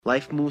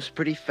Life moves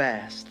pretty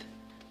fast.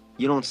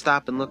 You don't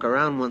stop and look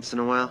around once in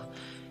a while,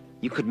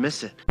 you could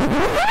miss it.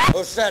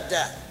 Who said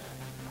that?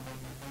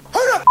 Who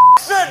the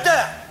said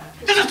that?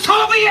 This is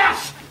total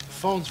BS!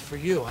 Phone's for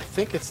you. I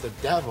think it's the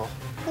devil.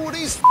 Who are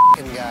these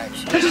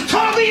guys? This is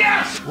total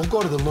BS! We'll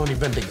go to the loony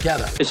bin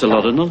together. It's a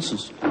lot of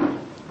nonsense.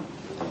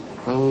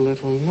 A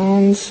little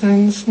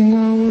nonsense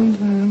now and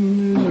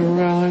then is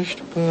relished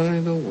by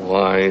the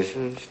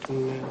wisest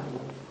men.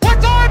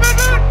 What time is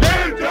it?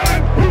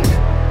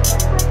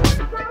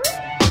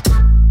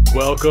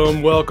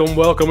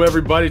 Welcome,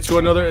 everybody, to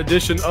another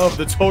edition of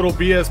the Total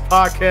BS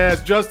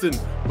Podcast. Justin,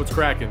 what's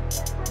cracking?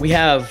 We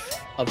have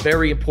a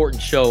very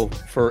important show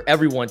for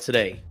everyone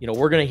today. You know,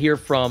 we're going to hear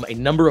from a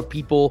number of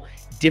people,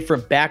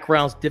 different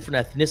backgrounds,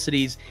 different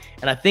ethnicities.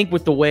 And I think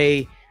with the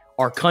way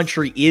our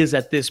country is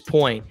at this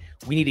point,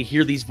 we need to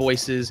hear these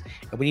voices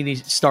and we need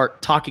to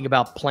start talking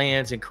about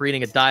plans and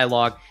creating a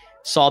dialogue.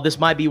 Saul, this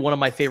might be one of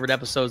my favorite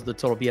episodes of the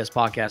Total BS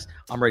Podcast.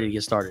 I'm ready to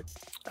get started.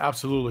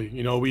 Absolutely.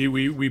 You know,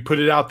 we put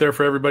it out there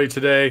for everybody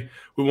today.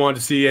 We wanted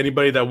to see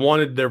anybody that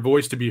wanted their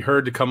voice to be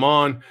heard to come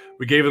on.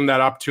 We gave them that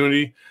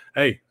opportunity.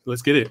 Hey,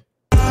 let's get it.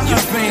 Your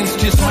fans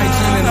just might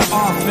turn into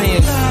our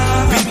fans.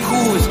 Be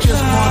cool, it's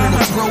just part of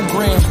the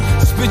program.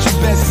 Spit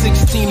your best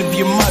 16 if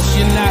you must.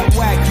 You're not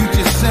whack, you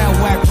just sound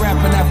whack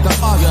rapping after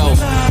us. Yo,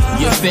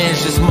 your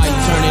fans just might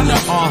turn into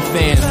our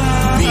fans.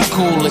 Be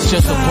cool, it's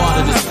just a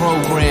part of this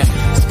program.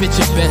 Spit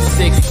your best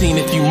 16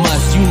 if you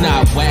must. You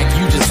not whack,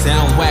 you just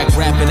sound whack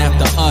rapping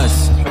after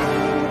us.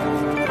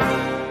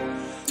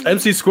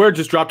 MC Squared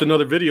just dropped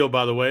another video,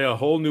 by the way, a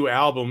whole new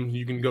album.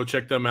 You can go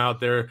check them out.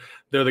 They're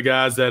the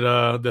guys that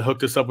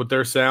hooked us up with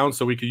their sound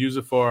so we could use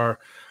it for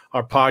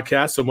our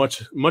podcast. So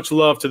much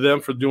love to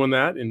them for doing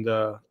that. And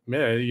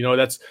man, you know,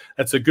 that's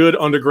a good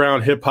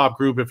underground hip hop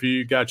group. If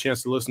you got a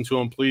chance to listen to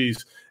them,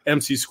 please.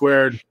 MC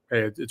Squared.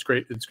 Hey, it's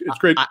great. It's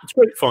great. It's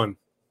great fun.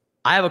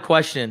 I have a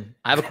question.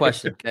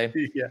 Okay.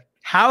 Yeah.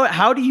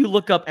 How do you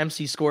look up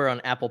MC Square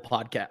on Apple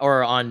Podcast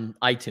or on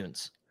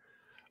iTunes?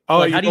 Oh,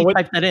 like, how do you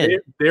type that in?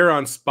 They're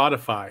on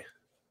Spotify.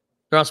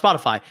 They're on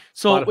Spotify.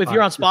 So if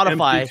you're on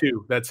Spotify,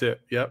 MP2, that's it.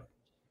 Yep.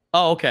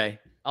 Oh, okay.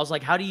 I was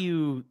like, how do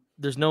you?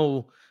 There's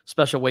no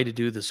special way to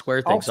do the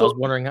square thing. So I was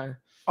wondering how.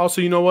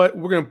 Also, you know what?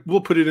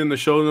 We'll put it in the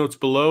show notes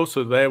below,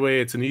 so that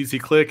way it's an easy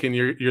click and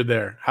you're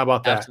there. How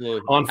about that?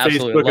 Absolutely. On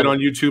Facebook and on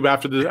YouTube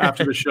after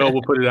the show,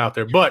 we'll put it out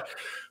there. But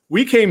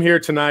we came here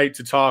tonight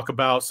to talk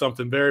about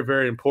something very,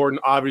 very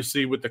important.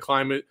 Obviously, with the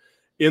climate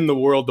in the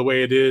world the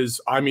way it is,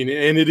 I mean,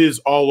 and it is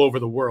all over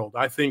the world.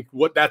 I think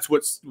what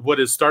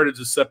has started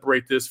to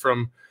separate this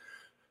from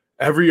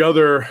every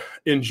other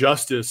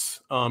injustice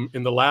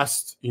in the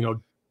last,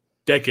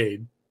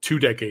 decade, 2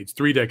 decades,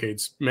 3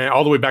 decades, man,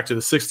 all the way back to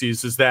the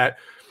 60s, is that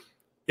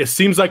it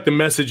seems like the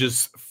message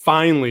is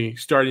finally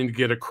starting to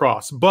get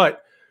across.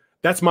 But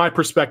that's my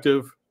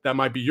perspective. That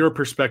might be your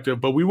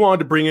perspective, but we wanted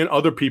to bring in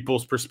other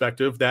people's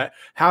perspective that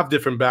have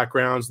different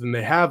backgrounds and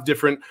they have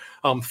different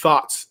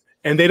thoughts,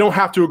 and they don't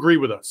have to agree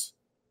with us.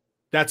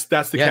 That's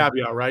the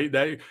caveat, right?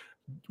 That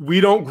we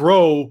don't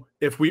grow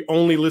if we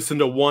only listen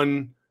to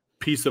one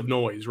piece of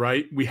noise,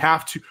 right? We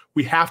have to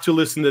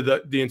listen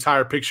to the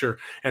entire picture.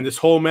 And this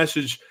whole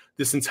message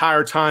this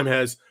entire time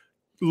has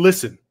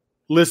listen,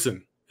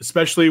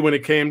 especially when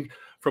it came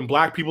from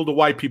black people to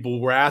white people.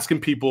 We're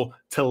asking people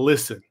to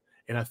listen.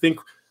 And I think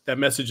that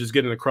message is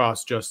getting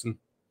across, Justin.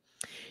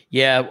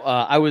 Yeah,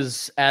 I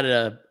was at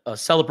a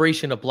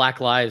celebration of Black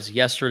Lives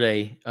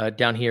yesterday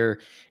down here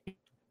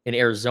in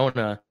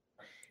Arizona,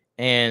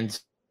 and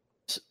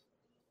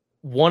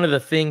one of the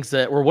things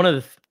one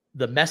of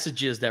the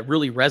messages that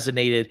really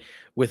resonated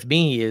with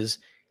me is,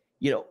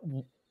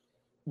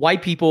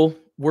 white people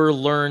were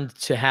learned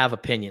to have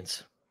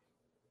opinions.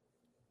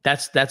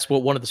 That's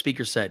what one of the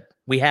speakers said.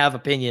 We have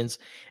opinions,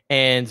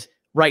 and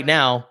right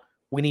now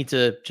we need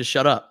to just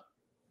shut up.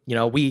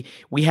 We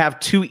have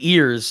 2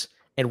 ears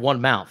and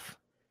 1 mouth.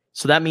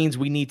 So that means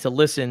we need to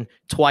listen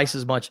twice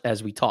as much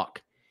as we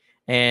talk.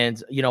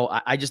 And,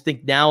 I just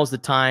think now is the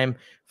time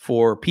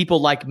for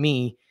people like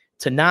me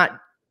to not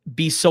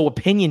be so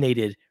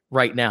opinionated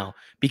right now,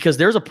 because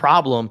there's a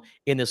problem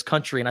in this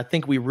country. And I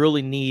think we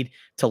really need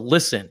to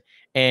listen.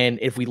 And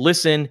if we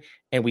listen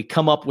and we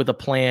come up with a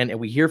plan and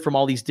we hear from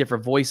all these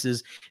different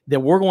voices,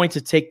 then we're going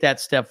to take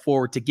that step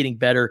forward to getting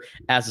better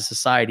as a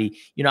society.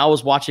 I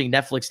was watching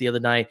Netflix the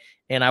other night,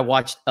 and I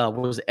watched what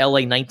was it,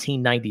 LA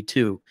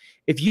 1992.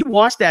 If you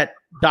watch that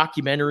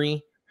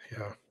documentary,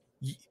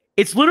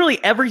 it's literally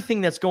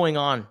everything that's going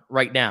on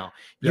right now.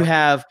 Yeah. You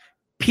have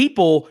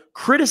people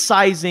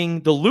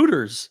criticizing the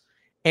looters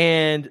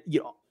and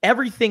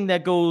everything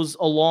that goes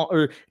along,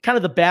 or kind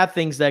of the bad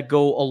things that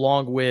go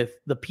along with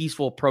the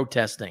peaceful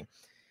protesting.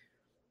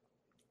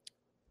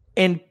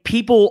 And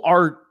people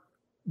are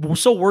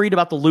so worried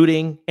about the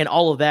looting and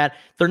all of that.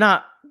 They're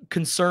not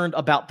concerned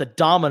about the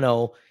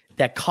domino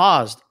that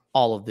caused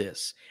all of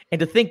this. And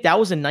to think that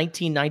was in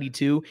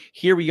 1992,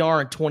 here we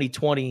are in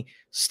 2020,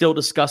 still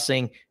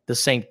discussing the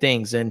same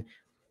things. And,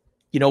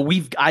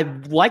 I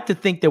like to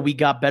think that we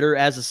got better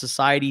as a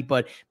society,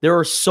 but there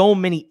are so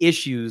many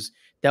issues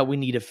that we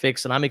need to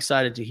fix. And I'm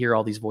excited to hear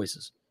all these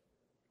voices.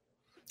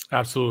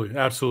 Absolutely.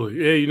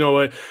 Absolutely. Yeah, you know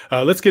what?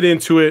 Let's get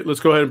into it.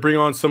 Let's go ahead and bring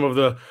on some of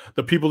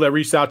the people that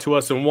reached out to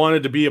us and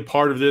wanted to be a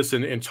part of this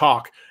and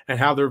talk and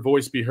have their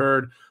voice be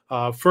heard.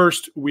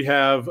 First, we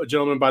have a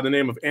gentleman by the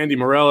name of Andy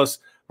Morales.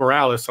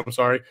 I'm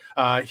sorry.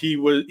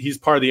 He's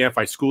part of the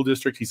Amphi School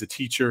District. He's a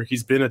teacher.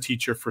 He's been a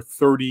teacher for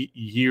 30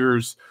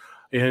 years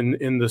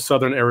in the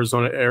Southern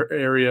Arizona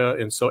area.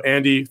 And so,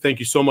 Andy, thank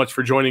you so much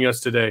for joining us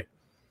today.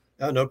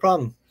 Oh, no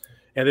problem.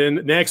 And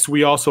then next,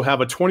 we also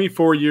have a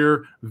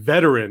 24-year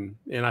veteran.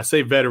 And I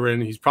say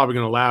veteran, he's probably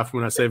going to laugh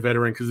when I say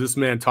veteran because this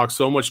man talks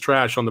so much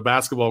trash on the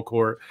basketball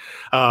court.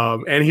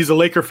 And he's a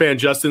Laker fan,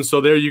 Justin. So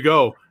there you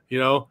go. You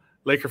know,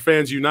 Laker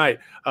fans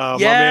unite.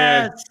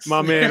 Yes!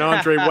 My man,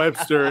 Andre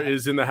Webster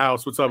is in the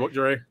house. What's up,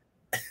 Dre?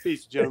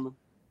 Peace, gentlemen.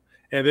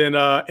 And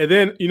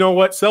then, you know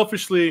what?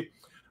 Selfishly,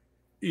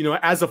 you know,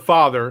 as a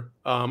father,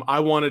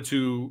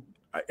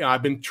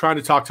 I've been trying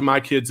to talk to my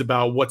kids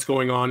about what's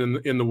going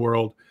on in the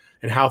world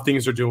and how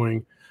things are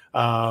doing,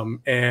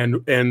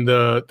 and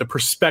the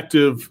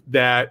perspective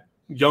that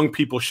young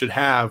people should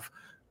have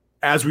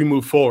as we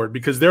move forward,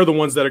 because they're the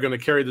ones that are going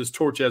to carry this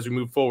torch as we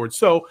move forward.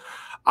 So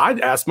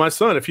I'd ask my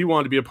son if he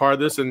wanted to be a part of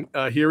this, and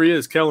here he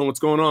is. Kellen, what's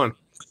going on?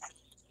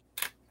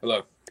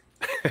 Hello.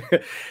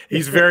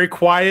 He's very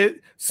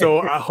quiet,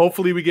 so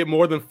hopefully we get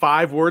more than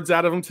 5 words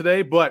out of him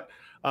today. But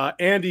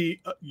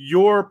Andy,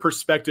 your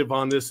perspective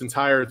on this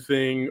entire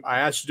thing, I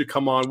asked you to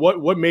come on.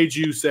 What made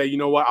you say, you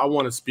know what, I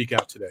want to speak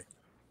out today?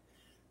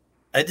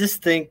 I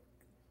just think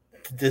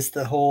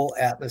the whole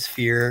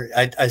atmosphere.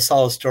 I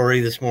saw a story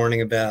this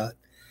morning about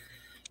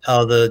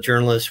how the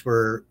journalists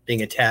were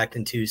being attacked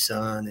in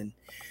Tucson,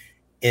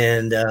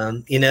 and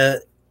you know,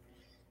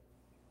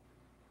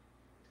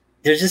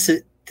 there's just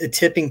a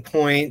tipping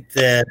point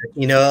that,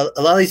 you know,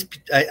 a lot of these.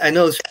 I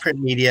know it's print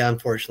media,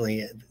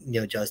 unfortunately,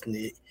 you know,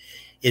 Justin.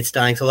 It's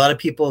dying. So a lot of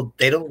people,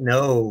 they don't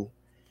know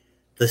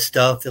the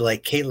stuff that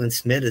like Caitlin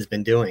Smith has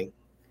been doing.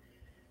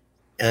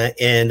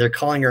 And they're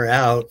calling her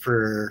out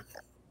for,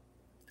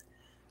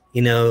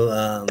 you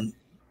know,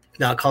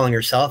 not calling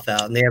herself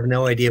out. And they have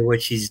no idea what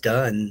she's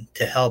done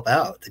to help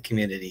out the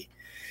community.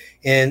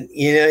 And,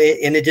 you know,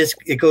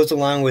 it goes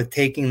along with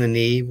taking the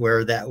knee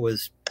where that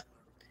was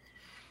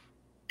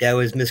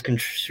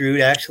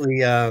misconstrued. Actually,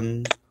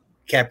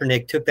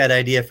 Kaepernick took that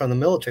idea from the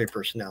military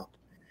personnel.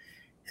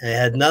 And it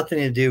had nothing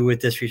to do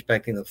with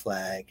disrespecting the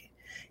flag,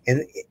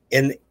 and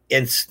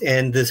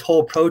this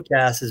whole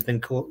protest has been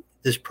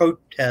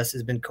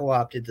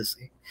co-opted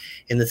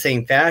in the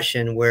same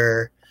fashion,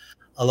 where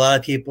a lot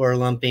of people are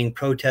lumping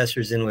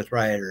protesters in with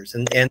rioters,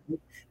 and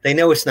they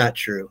know it's not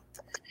true,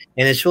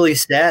 and it's really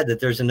sad that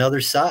there's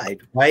another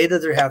side. Why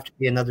does there have to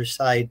be another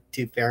side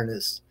to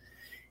fairness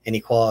and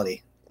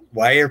equality?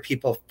 Why are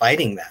people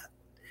fighting that?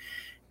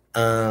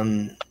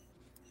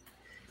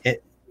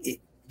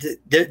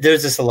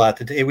 There's just a lot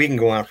to do. We can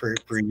go on for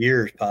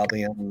years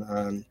probably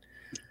on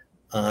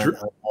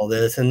all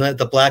this. And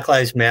the Black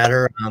Lives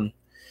Matter,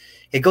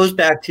 it goes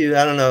back to,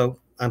 I don't know,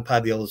 I'm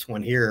probably the oldest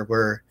one here,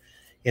 where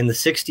in the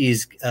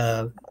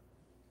 60s,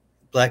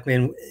 black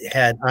men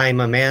had "I'm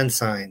a man"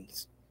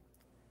 signs.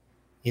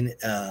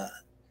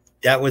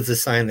 That was the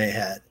sign they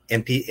had.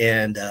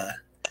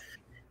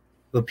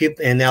 But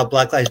people, and now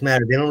Black Lives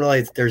Matter, they don't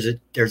realize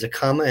there's a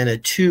comma and a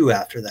 2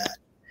 after that.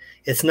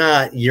 It's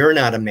not "you're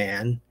not a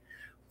man"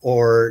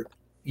 or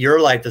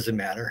 "your life doesn't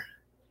matter."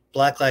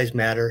 Black Lives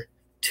Matter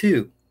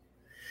too.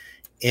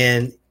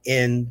 And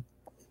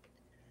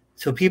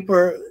so people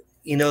are,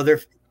 you know,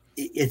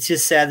 it's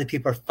just sad that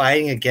people are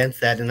fighting against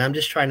that. And I'm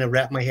just trying to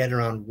wrap my head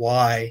around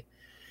why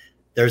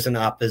there's an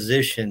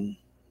opposition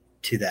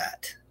to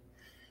that.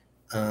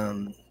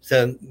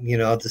 So, you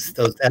know,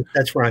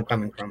 that's where I'm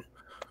coming from.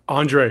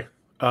 Andre,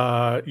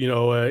 you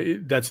know,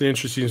 that's an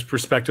interesting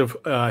perspective.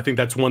 I think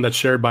that's one that's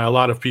shared by a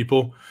lot of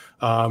people.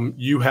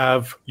 You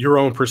have your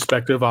own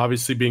perspective,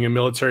 obviously being a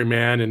military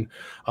man, and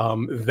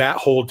that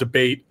whole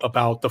debate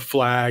about the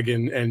flag.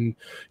 And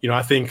you know,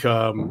 I think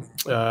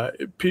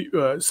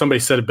somebody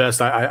said it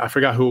best. I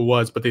forgot who it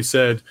was, but they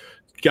said,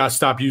 you got to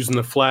stop using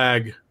the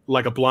flag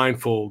like a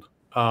blindfold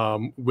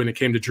when it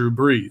came to Drew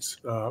Brees.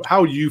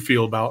 How do you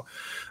feel about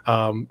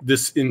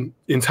this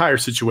entire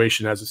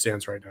situation as it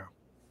stands right now?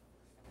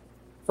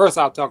 First,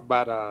 I'll talk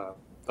about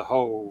the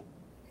whole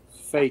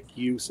fake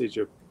usage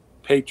of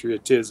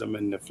patriotism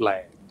and the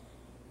flag.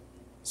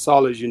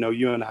 Saul, as you know,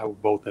 you and I were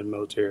both in the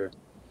military.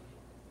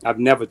 I've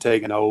never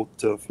taken an oath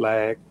to a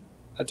flag.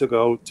 I took an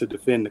oath to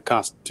defend the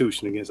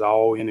Constitution against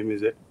all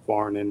enemies,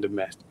 foreign and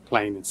domestic,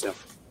 plain and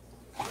simple.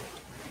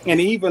 And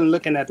even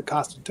looking at the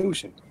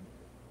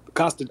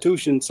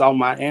Constitution saw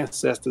my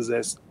ancestors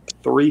as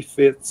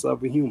 3/5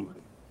 of a human.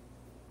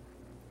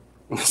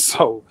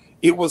 So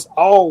it was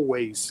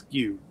always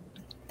skewed.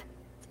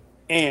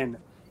 And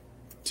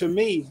to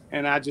me,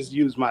 and I just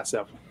use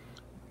myself,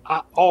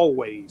 I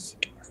was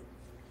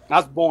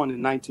born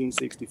in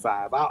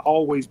 1965. I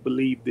always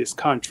believed this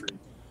country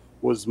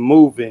was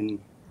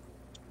moving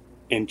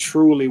and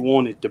truly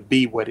wanted to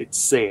be what it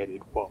said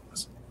it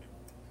was.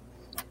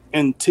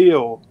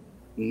 Until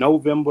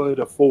November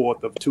the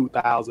 4th of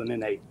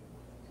 2008.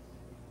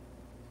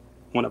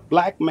 When a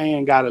black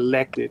man got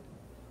elected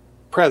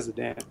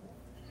president,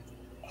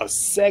 a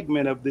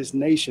segment of this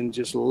nation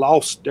just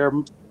lost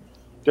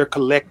their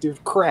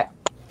collective crap.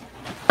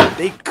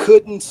 They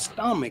couldn't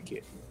stomach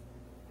it.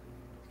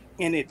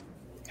 And it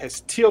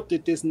has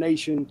tilted this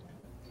nation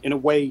in a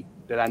way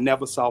that I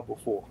never saw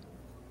before.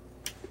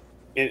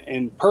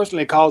 And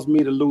personally, it caused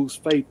me to lose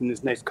faith in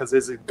this nation, because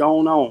as it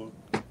gone on,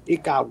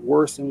 it got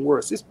worse and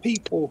worse. It's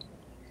people.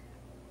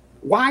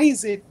 Why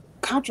is it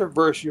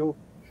controversial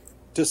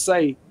to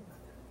say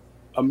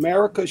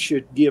America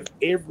should give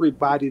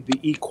everybody the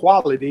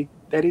equality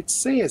that it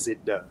says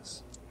it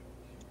does?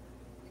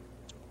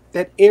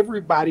 That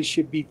everybody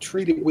should be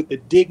treated with the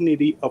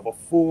dignity of a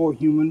full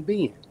human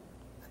being.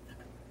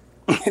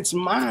 It's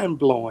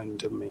mind-blowing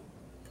to me.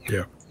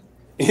 Yeah.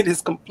 It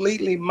is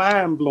completely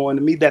mind-blowing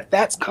to me that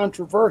that's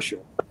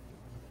controversial.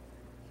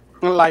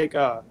 Like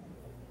the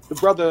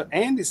brother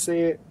Andy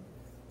said,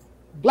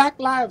 Black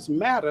Lives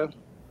Matter,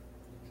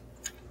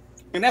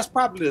 and that's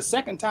probably the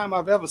second time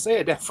I've ever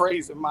said that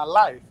phrase in my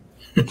life.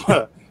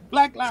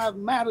 Black Lives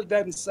Matter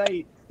doesn't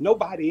say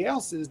nobody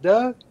else's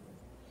does.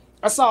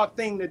 I saw a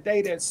thing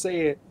today that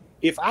said,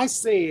 if I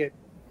said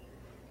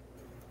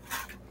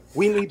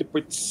we need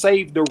to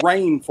save the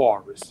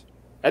rainforest,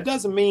 that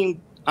doesn't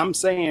mean I'm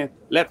saying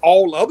let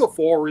all other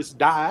forests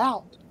die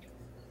out.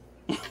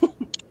 You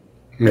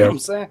know what I'm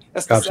saying?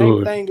 That's the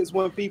same thing as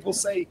when people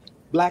say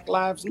Black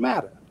Lives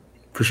Matter.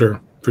 For sure.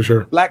 For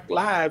sure. Black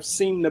lives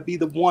seem to be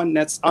the one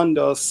that's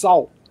under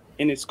assault.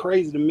 And it's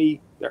crazy to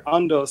me, they're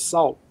under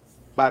assault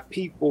by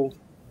people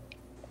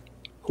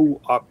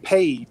who are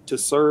paid to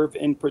serve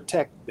and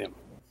protect them.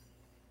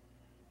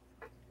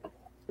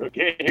 I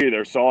can't hear you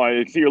there, Saul.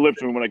 I see your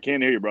lips moving when I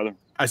can't hear you, brother.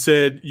 I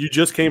said you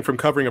just came from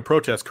covering a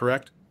protest,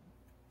 correct?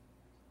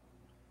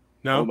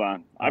 No? Hold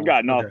on. I've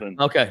got nothing.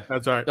 Okay.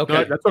 That's all right. Okay.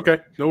 No, that's okay.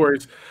 No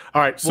worries.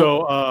 All right.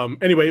 So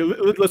anyway,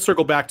 let's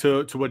circle back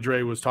to what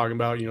Dre was talking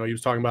about. You know, he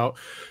was talking about,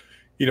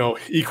 you know,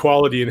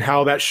 equality and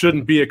how that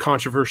shouldn't be a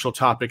controversial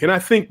topic. And I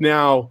think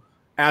now,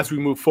 as we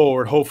move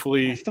forward,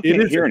 hopefully it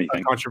isn't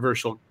a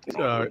controversial.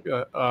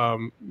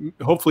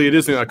 Hopefully it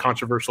isn't a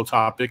controversial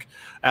topic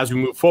as we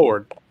move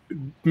forward.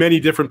 Many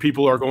different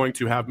people are going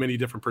to have many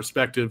different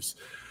perspectives.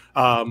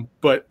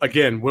 But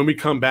again, when we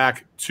come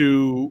back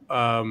to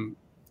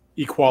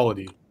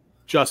equality,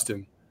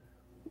 Justin,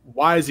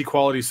 why is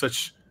equality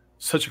such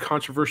a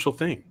controversial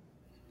thing?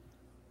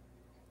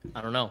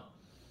 I don't know.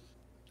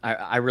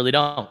 I really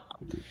don't.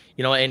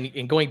 You know,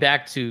 and going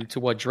back to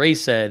what Dre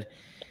said,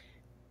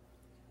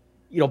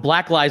 you know,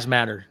 Black Lives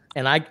Matter.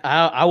 And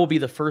I will be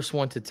the first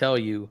one to tell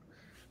you,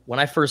 when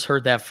I first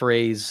heard that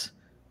phrase,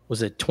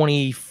 was it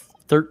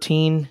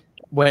 2013?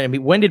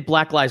 When did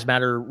Black Lives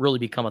Matter really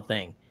become a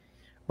thing?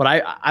 But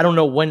I don't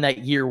know when that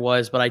year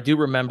was, but I do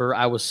remember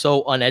I was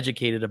so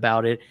uneducated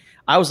about it.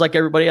 I was like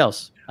everybody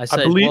else. I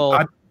said,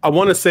 I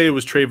want to say it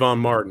was Trayvon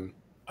Martin.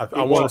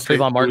 I want to say it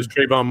was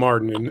Trayvon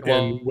Martin,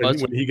 and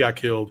when he got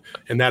killed,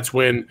 and that's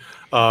when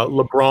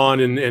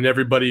LeBron and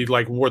everybody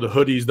like wore the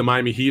hoodies. The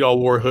Miami Heat all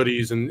wore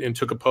hoodies and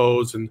took a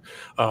pose, and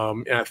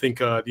I think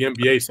the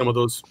NBA, some of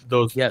those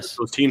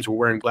teams were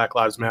wearing Black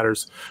Lives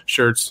Matters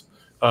shirts,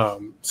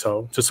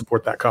 so to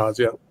support that cause.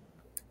 Yeah,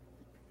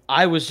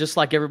 I was just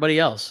like everybody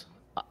else.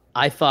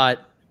 I thought,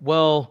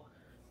 well,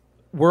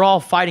 we're all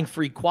fighting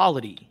for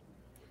equality.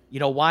 You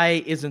know,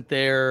 why isn't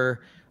there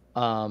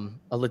a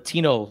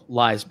Latino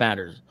lives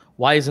matter?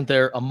 Why isn't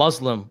there a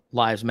Muslim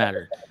lives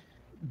matter?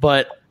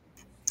 But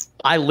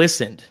I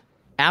listened.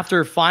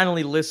 After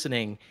finally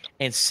listening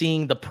and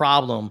seeing the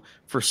problem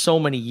for so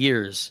many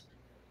years,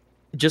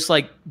 just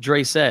like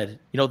Dre said,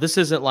 you know, this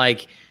isn't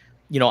like,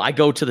 you know, I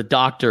go to the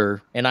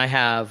doctor and I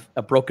have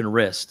a broken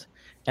wrist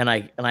and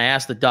I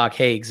ask the doc,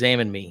 hey,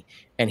 examine me.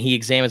 And he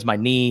examines my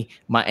knee,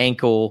 my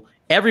ankle,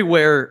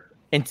 everywhere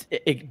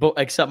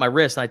except my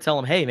wrist. And I tell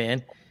him, hey,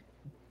 man,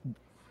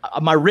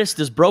 my wrist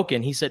is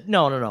broken. He said,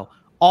 no.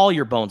 All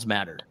your bones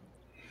matter.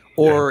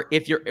 Or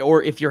if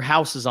your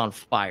house is on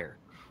fire,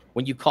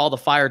 when you call the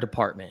fire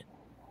department,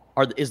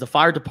 is the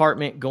fire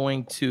department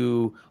going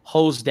to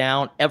hose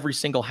down every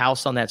single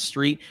house on that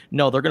street?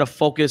 No, they're going to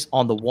focus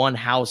on the one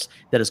house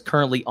that is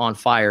currently on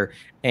fire.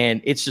 And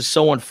it's just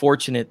so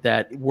unfortunate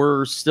that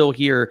we're still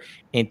here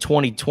in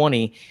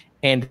 2020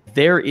 and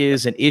there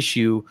is an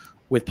issue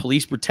with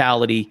police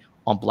brutality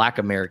on Black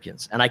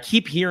Americans. And I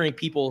keep hearing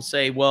people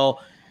say,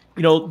 well,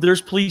 you know,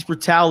 there's police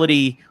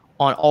brutality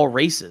on all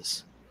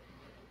races.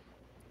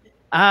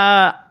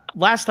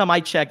 Last time I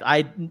checked,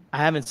 I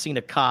haven't seen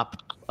a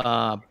cop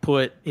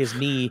put his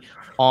knee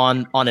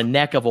on a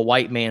neck of a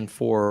white man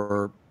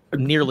for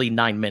nearly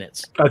 9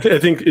 minutes. I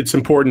think it's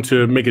important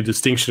to make a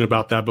distinction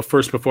about that. But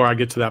first, before I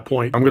get to that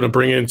point, I'm going to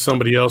bring in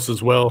somebody else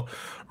as well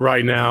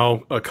right now,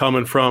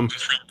 coming from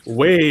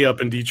way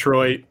up in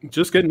Detroit,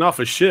 just getting off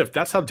a shift.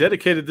 That's how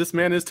dedicated this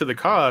man is to the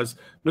cause.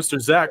 Mr.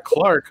 Zach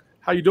Clark,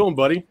 how you doing,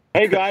 buddy?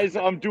 Hey, guys,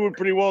 I'm doing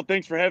pretty well.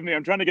 Thanks for having me.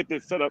 I'm trying to get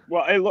this set up.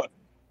 Well, hey, look,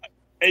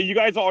 Hey, you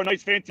guys all are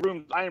nice fancy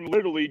rooms. I am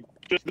literally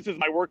this is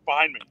my work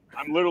behind me.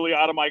 I'm literally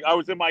I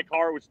was in my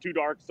car. It was too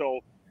dark,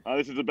 so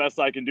this is the best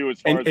I can do as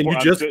far as and where you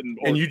I'm just sitting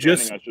or and you standing,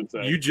 just I should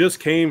say. you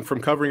just came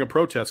from covering a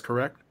protest,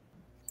 correct?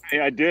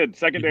 Yeah, I did.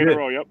 Second You day in did. a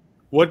row. Yep.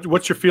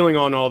 What's your feeling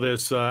on all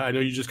this? I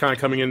know you just kind of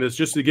coming into this,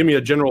 just to give me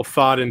a general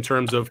thought in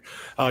terms of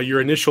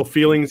your initial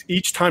feelings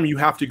each time you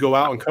have to go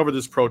out and cover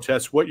this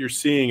protest, what you're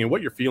seeing and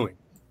what you're feeling.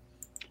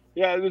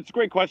 Yeah, it's a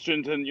great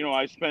question. And,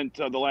 I spent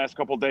the last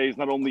couple of days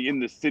not only in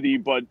the city,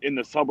 but in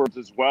the suburbs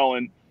as well.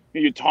 And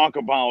you talk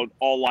about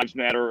all lives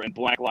matter and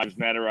Black Lives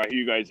Matter. I hear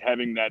you guys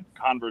having that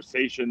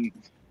conversation.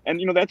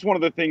 And, that's one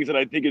of the things that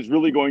I think is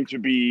really going to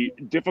be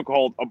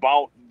difficult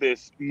about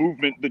this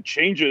movement, the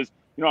changes.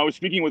 I was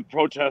speaking with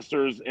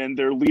protesters and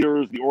their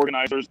leaders, the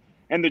organizers,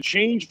 and the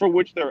change for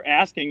which they're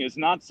asking is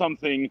not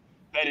something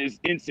that is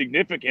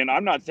insignificant.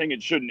 I'm not saying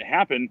it shouldn't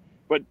happen,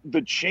 but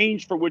the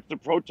change for which the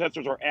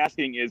protesters are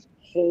asking is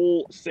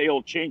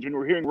wholesale change. And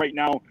we're hearing right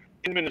now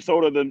in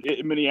Minnesota,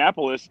 in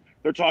Minneapolis,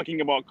 they're talking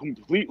about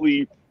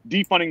completely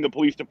defunding the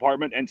police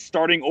department and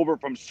starting over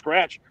from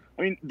scratch.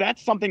 I mean,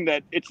 that's something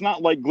that it's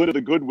not like Glitter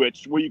the Good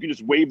Witch where you can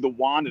just wave the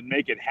wand and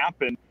make it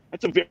happen.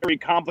 That's a very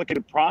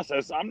complicated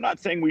process. I'm not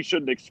saying we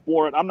shouldn't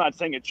explore it. I'm not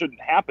saying it shouldn't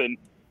happen.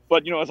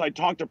 But, as I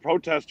talk to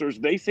protesters,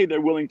 they say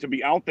they're willing to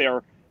be out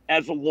there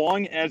as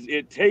long as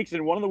it takes.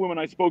 And one of the women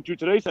I spoke to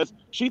today says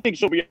she thinks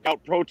she'll be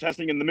out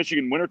protesting in the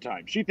Michigan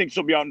wintertime. She thinks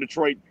she'll be out in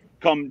Detroit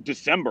come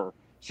December.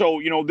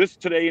 So, this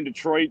today in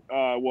Detroit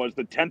was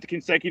the 10th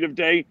consecutive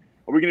day.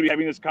 Are we going to be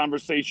having this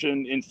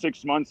conversation in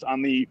 6 months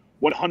on the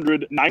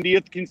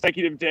 190th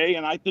consecutive day?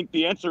 And I think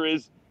the answer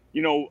is,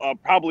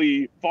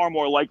 probably far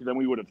more likely than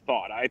we would have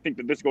thought. I think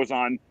that this goes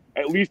on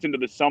at least into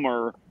the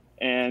summer.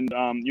 And,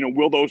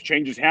 will those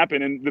changes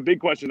happen? And the big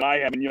question I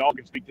have, and y'all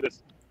can speak to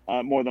this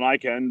more than I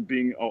can,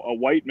 being a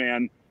white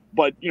man.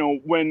 But,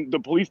 when the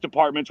police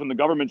departments, when the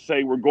governments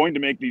say we're going to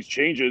make these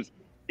changes,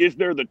 is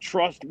there the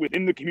trust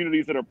within the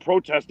communities that are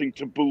protesting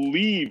to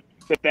believe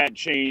that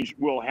change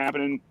will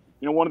happen? And,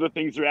 one of the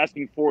things they're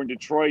asking for in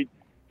Detroit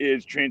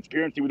is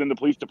transparency within the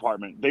police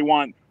department. They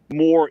want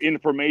more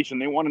information.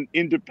 They want an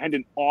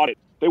independent audit.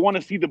 They want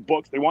to see the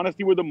books. They want to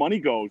see where the money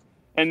goes.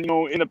 And,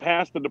 in the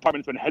past, the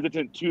department's been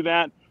hesitant to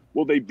that.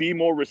 Will they be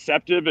more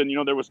receptive? And,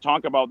 there was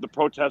talk about the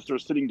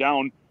protesters sitting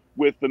down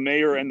with the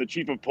mayor and the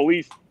chief of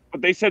police,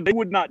 but they said they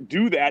would not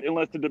do that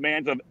unless the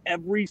demands of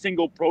every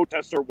single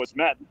protester was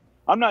met.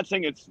 I'm not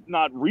saying it's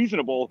not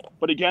reasonable,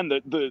 but again,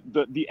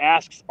 the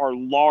asks are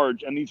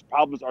large and these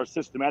problems are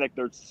systematic.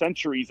 They're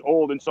centuries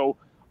old. And so,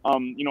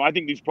 I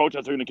think these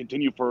protests are going to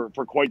continue for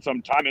quite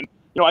some time. And,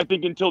 I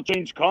think until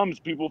change comes,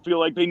 people feel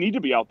like they need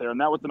to be out there. And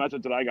that was the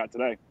message that I got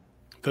today.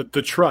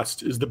 The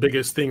trust is the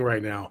biggest thing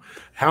right now.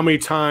 How many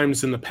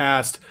times in the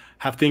past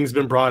have things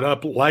been brought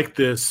up like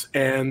this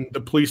and the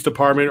police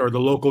department or the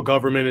local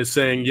government is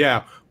saying,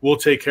 yeah, we'll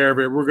take care of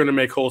it. We're going to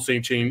make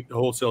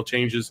wholesale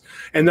changes,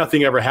 and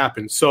nothing ever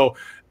happens. So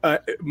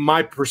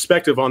my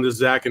perspective on this,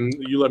 Zach, and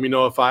you let me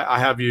know if I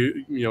have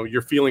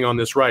your feeling on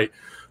this right.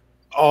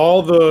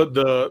 All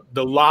the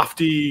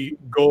lofty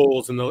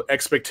goals and the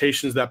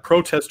expectations that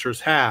protesters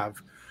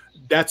have,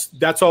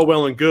 that's all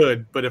well and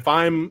good. But if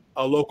I'm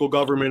a local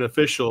government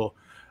official,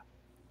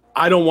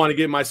 I don't want to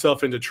get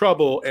myself into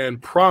trouble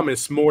and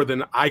promise more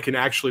than I can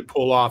actually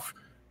pull off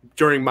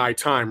during my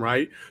time,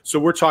 right? So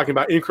we're talking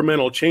about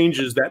incremental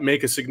changes that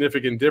make a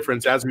significant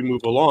difference as we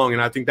move along.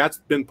 And I think that's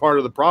been part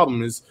of the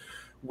problem is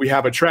we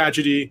have a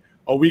tragedy,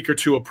 a week or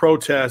two of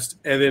protest,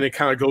 and then it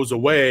kind of goes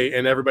away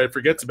and everybody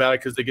forgets about it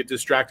because they get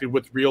distracted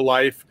with real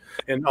life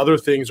and other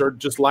things, or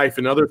just life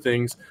and other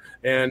things.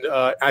 And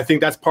I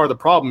think that's part of the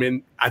problem.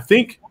 And I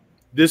think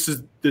this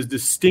is the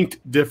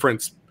distinct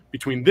difference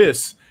between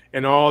this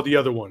and all the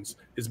other ones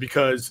is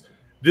because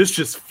this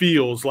just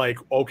feels like,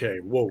 okay,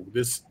 whoa,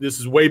 this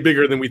is way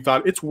bigger than we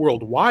thought. It's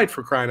worldwide,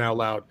 for crying out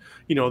loud.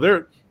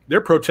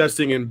 They're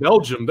protesting in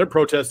Belgium, they're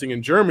protesting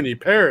in Germany,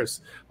 Paris,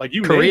 like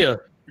you Korea.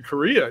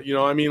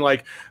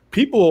 Like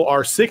people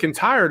are sick and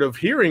tired of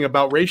hearing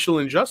about racial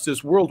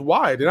injustice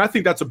worldwide. And I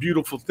think that's a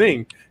beautiful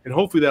thing. And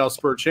hopefully that'll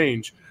spur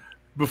change.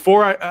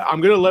 Before I'm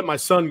going to let my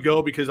son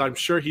go because I'm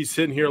sure he's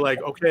sitting here like,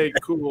 okay,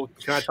 cool.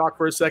 Can I talk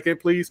for a second,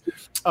 please?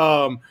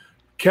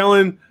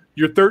 Kellen,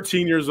 you're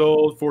 14 years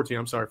old,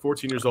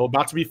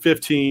 about to be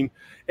 15,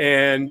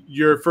 and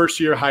you're first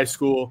year of high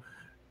school.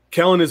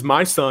 Kellen is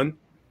my son.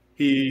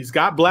 He's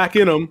got black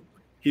in him.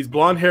 He's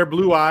blonde hair,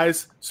 blue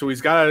eyes, so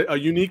he's got a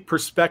unique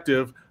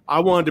perspective. I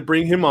wanted to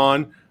bring him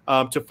on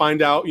to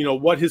find out,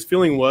 what his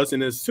feeling was.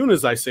 And as soon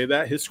as I say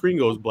that, his screen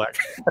goes black.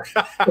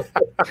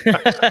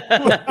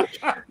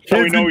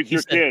 So we know he's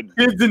your kid.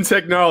 Kids in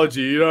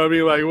technology, you know what I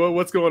mean? Like,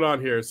 what's going on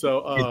here?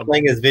 So he's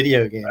playing his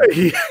video game.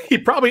 He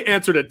probably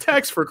answered a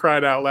text, for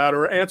crying out loud,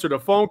 or answered a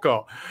phone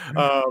call.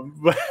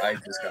 But I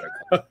just got a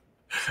call.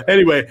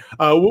 Anyway,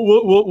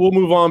 we'll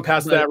move on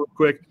past that real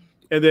quick.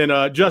 And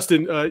then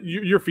Justin,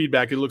 your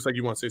feedback. It looks like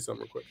you want to say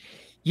something real quick.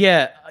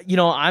 Yeah,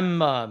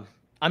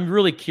 I'm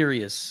really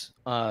curious.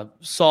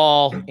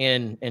 Saul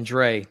and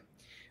Dre.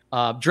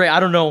 Dre, I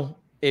don't know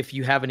if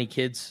you have any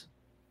kids.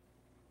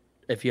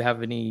 if you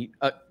have any.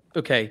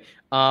 Okay.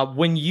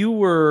 When you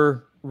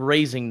were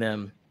raising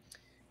them,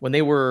 when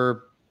they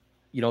were,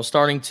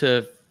 starting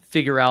to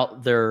figure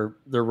out their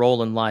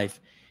role in life,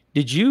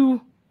 did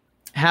you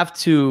have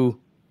to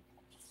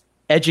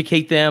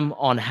educate them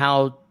on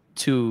how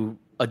to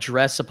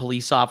address a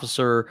police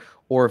officer,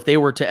 or if they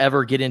were to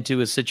ever get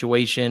into a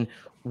situation,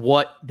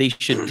 what they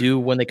should do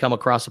when they come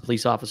across a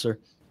police officer?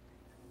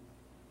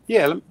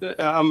 Yeah, I'm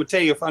going to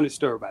tell you a funny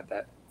story about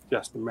that,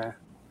 Justin, man.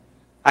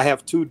 I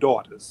have 2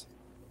 daughters.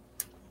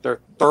 They're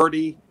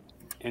 30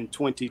 and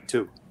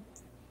 22.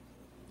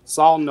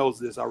 Saul knows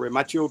this already.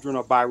 My children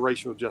are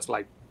biracial just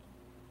like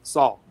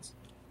Saul's.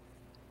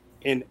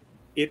 And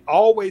it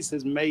always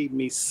has made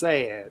me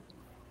sad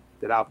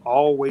that I've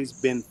always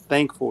been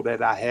thankful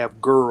that I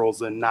have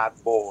girls and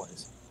not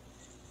boys,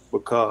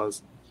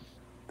 because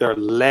they're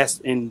less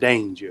in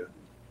danger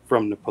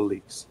from the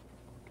police.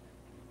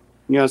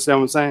 You understand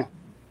what I'm saying?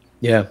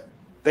 Yeah.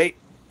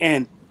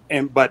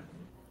 But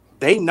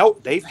they know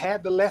they've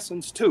had the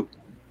lessons too.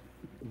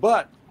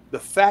 But the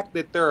fact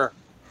that they're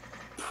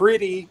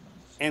pretty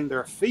and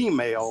they're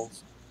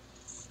females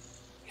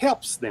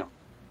helps them.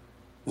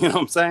 You know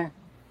what I'm saying?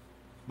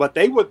 But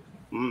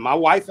my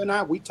wife and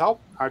I, we taught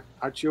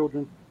our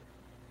children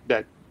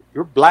that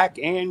you're black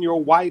and you're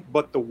white,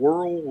 but the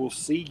world will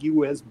see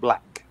you as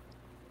black.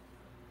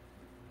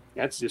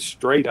 That's just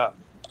straight up.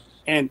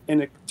 And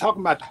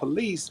talking about the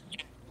police,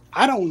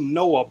 I don't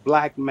know a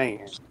black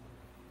man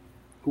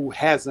who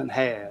hasn't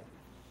had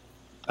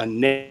a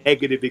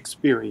negative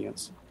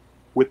experience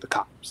with the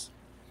cops.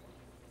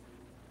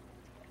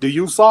 Do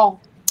you,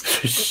 Saul?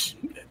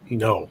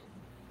 No.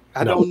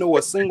 I don't know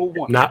a single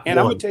one. Not and one.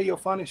 I'm going to tell you a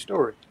funny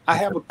story. I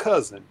have a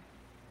cousin.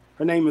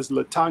 Her name is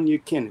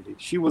LaTanya Kennedy.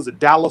 She was a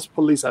Dallas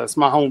police officer. That's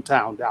my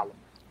hometown, Dallas,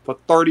 for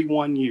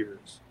 31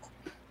 years.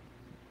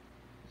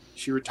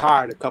 She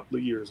retired a couple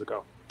of years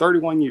ago.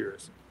 31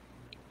 years.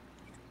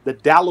 The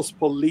Dallas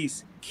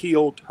police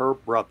killed her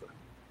brother.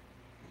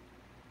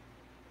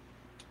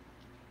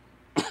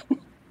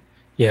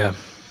 Yeah.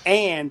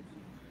 And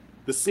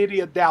the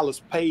city of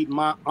Dallas paid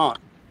my aunt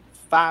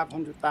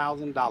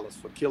 $500,000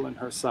 for killing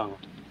her son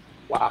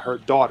while her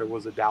daughter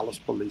was a Dallas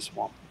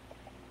policewoman.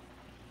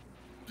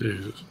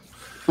 Jesus.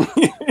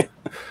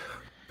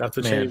 That's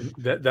the change.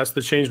 That's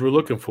the change we're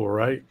looking for,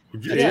 right?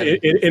 Yeah.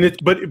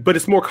 But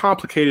it's more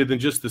complicated than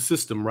just the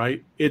system,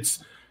 right?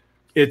 It's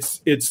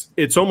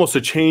almost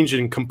a change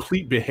in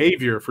complete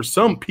behavior for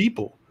some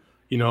people.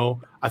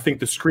 I think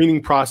the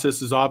screening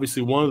process is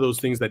obviously one of those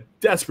things that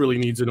desperately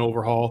needs an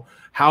overhaul.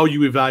 How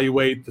you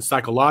evaluate the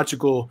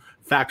psychological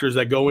factors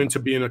that go into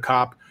being a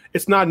cop.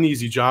 It's not an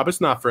easy job.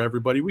 It's not for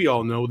everybody. We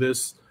all know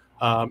this.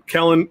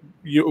 Kellen,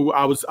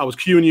 I was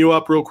queuing you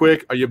up real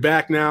quick. Are you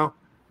back now?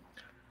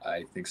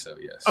 I think so,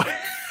 yes.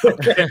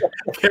 Okay.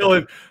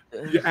 Kellen,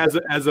 as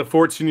a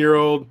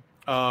 14-year-old,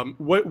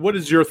 what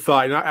is your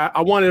thought? And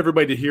I want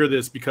everybody to hear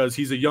this because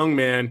he's a young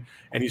man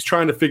and he's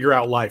trying to figure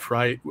out life,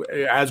 right?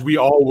 As we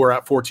all were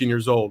at 14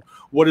 years old.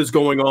 What is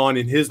going on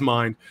in his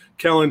mind?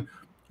 Kellen,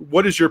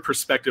 what is your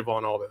perspective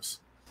on all this?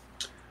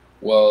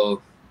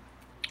 Well,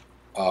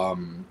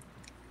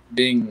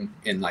 being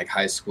in like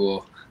high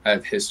school, I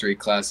have history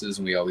classes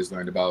and we always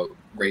learned about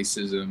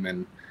racism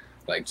and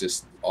like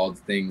just all the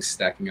things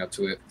stacking up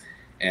to it.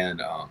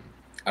 And I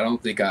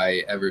don't think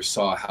I ever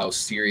saw how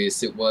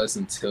serious it was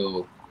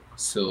until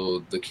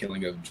the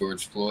killing of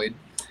George Floyd.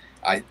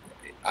 I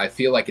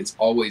feel like it's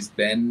always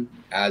been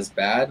as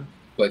bad,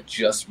 but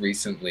just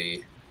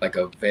recently, like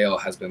a veil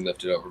has been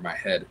lifted over my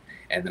head,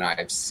 and then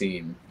I've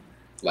seen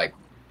like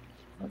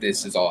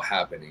this is all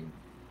happening,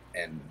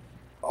 and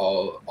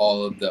all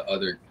of the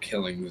other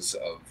killings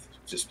of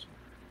just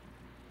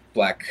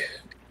black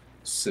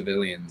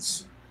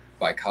civilians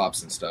by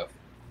cops and stuff,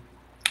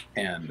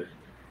 and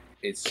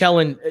it's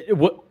Kellen.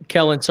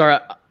 Sorry,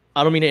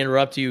 I don't mean to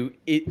interrupt you.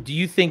 Do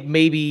you think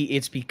maybe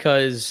it's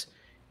because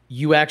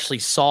you actually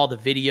saw the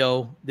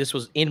video? This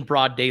was in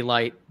broad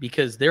daylight,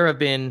 because there have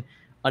been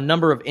a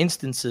number of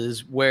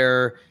instances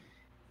where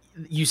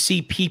you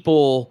see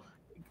people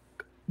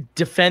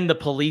defend the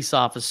police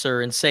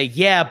officer and say,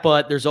 yeah,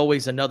 but there's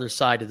always another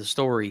side to the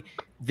story.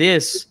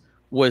 This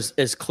was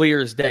as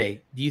clear as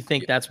day. Do you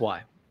think that's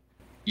why?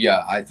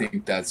 Yeah, I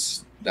think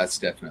that's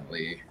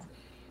definitely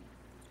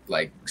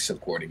like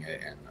supporting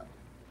it, and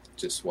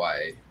just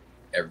why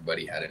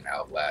everybody had an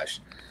outlash.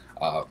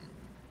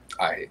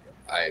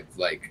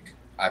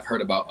 I've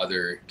heard about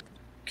other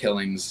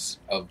killings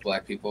of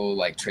black people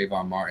like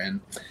Trayvon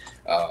Martin,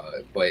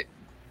 but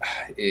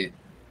it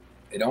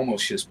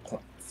almost just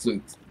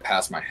flew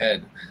past my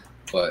head.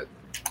 But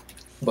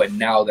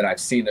now that I've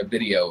seen the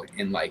video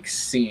and like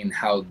seen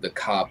how the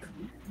cop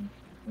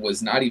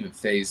was not even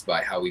fazed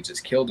by how he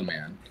just killed a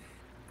man,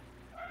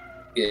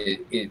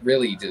 it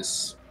really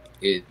just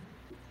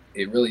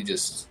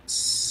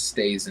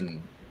stays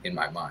in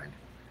my mind.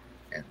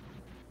 And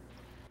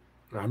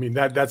I mean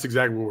that's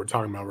exactly what we're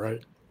talking about,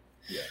 right?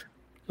 Yeah.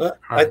 Well,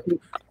 I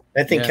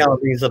think Kellen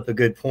brings up a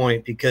good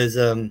point, because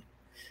I'm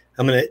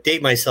going to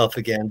date myself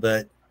again,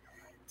 but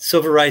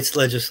civil rights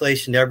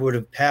legislation never would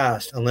have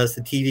passed unless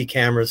the TV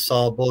cameras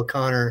saw Bull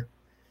Connor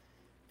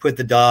put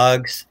the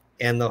dogs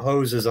and the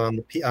hoses on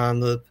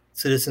the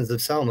citizens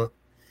of Selma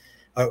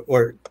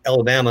or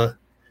Alabama.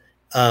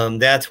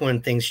 That's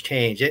when things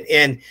change.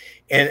 And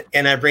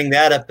I bring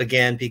that up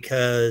again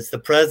because the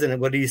president,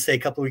 what did he say a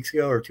couple weeks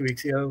ago or 2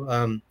 weeks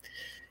ago?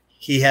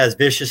 He has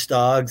vicious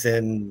dogs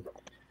and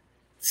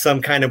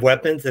some kind of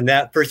weapons, and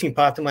that first thing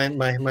popped in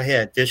my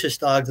head: vicious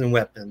dogs and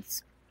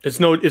weapons. It's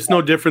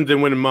no different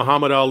than when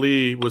Muhammad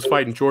Ali was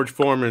fighting George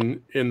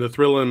Foreman in the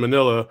Thrilla in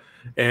Manila,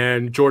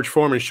 and George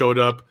Foreman showed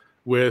up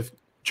with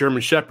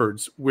German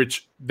Shepherds,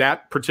 which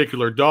that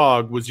particular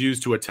dog was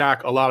used to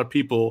attack a lot of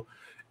people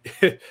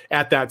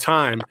at that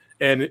time.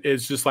 And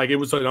it's just like it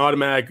was an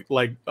automatic,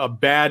 like a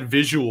bad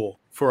visual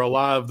for a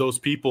lot of those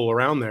people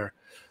around there.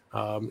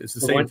 It's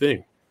the same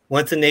thing.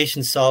 Once the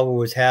nation saw what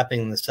was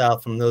happening in the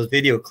South from those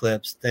video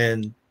clips,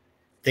 then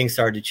things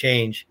started to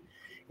change.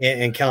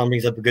 And Kellen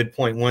brings up a good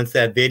point. Once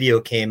that video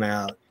came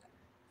out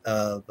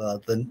of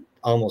the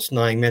almost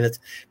 9 minutes,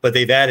 but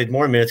they've added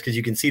more minutes because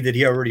you can see that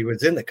he already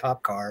was in the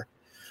cop car.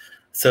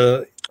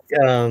 So,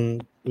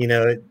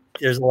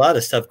 there's a lot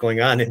of stuff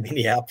going on in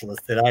Minneapolis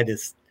that I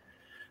just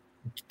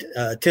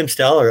Tim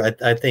Steller,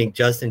 I think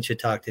Justin should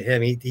talk to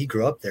him. He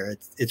grew up there.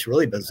 It's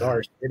really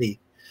bizarre city.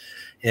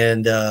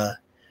 And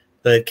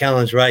but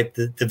Kellen's right.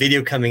 The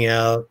video coming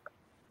out,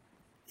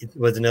 it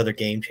was another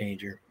game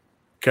changer.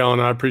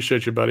 Kellen, I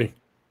appreciate you, buddy.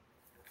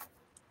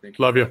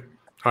 Love you.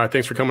 All right,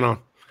 thanks for coming on.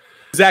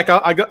 Zach,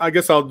 I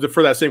guess I'll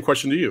defer that same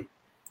question to you.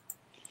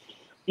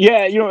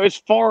 Yeah, as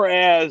far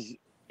as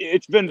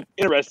it's been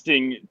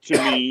interesting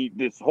to me,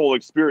 this whole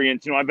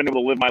experience. I've been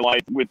able to live my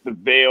life with the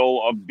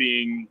veil of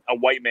being a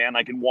white man.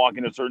 I can walk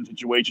into certain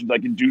situations. I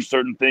can do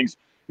certain things.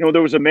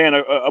 There was a man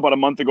about a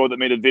month ago that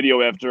made a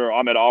video after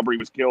Ahmaud Arbery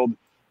was killed,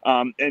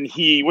 and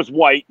he was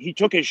white. He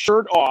took his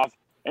shirt off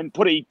and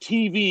put a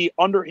TV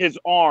under his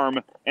arm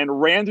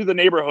and ran through the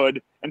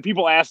neighborhood, and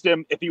people asked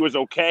him if he was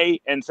okay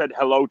and said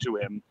hello to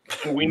him.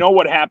 We know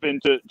what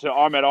happened to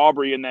Ahmaud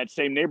Arbery in that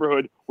same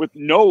neighborhood with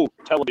no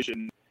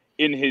television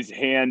in his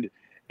hand.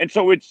 And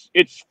so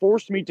it's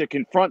forced me to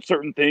confront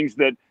certain things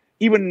that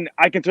even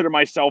I consider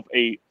myself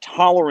a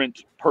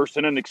tolerant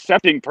person, an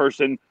accepting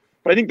person.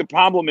 But I think the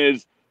problem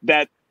is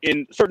that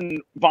in certain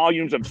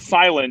volumes of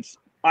silence,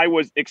 I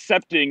was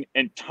accepting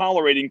and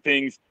tolerating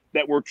things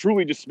that were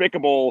truly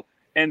despicable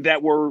and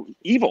that were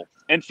evil.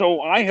 And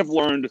so I have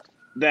learned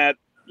that,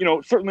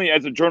 certainly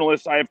as a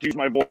journalist, I have to use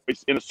my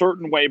voice in a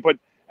certain way, but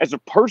as a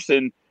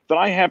person, that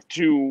I have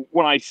to,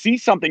 when I see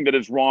something that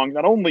is wrong,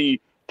 not only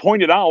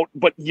point it out,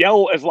 but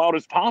yell as loud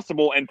as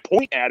possible and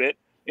point at it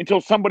until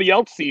somebody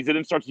else sees it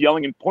and starts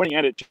yelling and pointing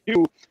at it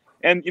too.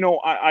 And,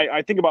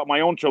 I think about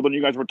my own children.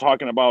 You guys were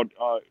talking about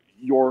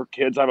your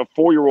kids. I have a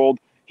 4-year-old.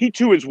 He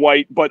too is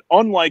white, but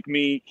unlike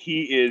me,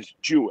 he is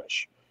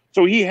Jewish.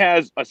 So he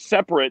has a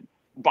separate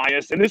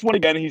bias. And this one,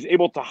 again, he's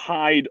able to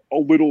hide a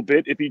little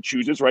bit if he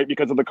chooses, right,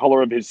 because of the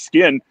color of his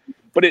skin.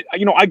 But,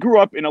 I grew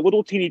up in a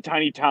little teeny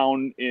tiny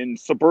town in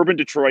suburban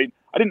Detroit.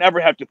 I didn't ever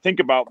have to think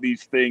about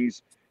these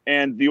things.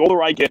 And the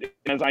older I get,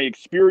 as I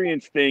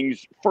experience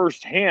things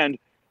firsthand,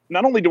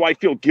 not only do I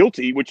feel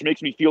guilty, which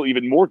makes me feel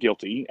even more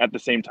guilty at the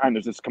same time,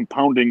 there's this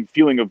compounding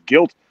feeling of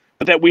guilt,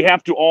 but that we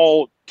have to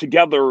all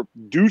together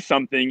do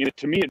something. And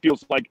to me, it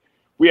feels like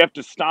we have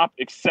to stop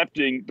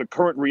accepting the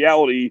current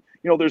reality.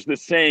 There's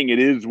this saying, it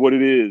is what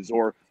it is,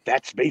 or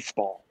that's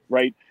baseball,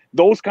 right?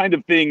 Those kind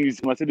of things,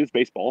 unless it is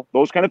baseball,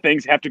 those kind of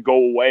things have to go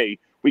away.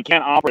 We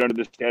can't operate under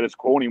the status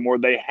quo anymore.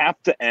 They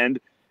have to end.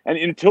 And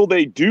until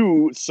they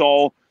do,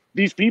 Saul,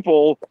 these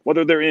people,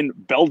 whether they're in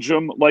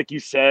Belgium, like you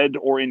said,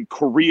 or in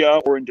Korea,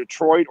 or in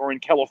Detroit, or in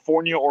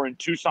California, or in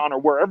Tucson, or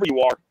wherever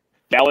you are,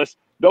 Dallas,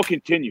 they'll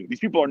continue.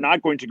 These people are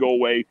not going to go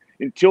away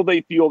until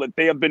they feel that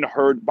they have been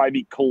heard by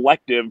the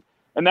collective.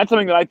 And that's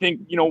something that I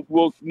think,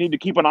 we'll need to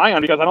keep an eye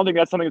on, because I don't think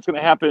that's something that's going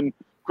to happen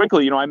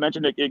quickly. I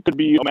mentioned it could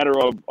be a matter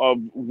of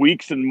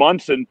weeks and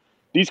months, and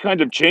these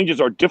kinds of changes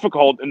are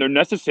difficult and they're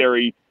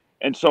necessary.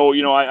 And so,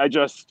 I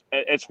just,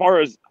 as far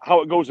as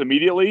how it goes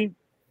immediately,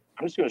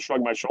 I'm just going to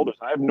shrug my shoulders.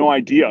 I have no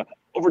idea.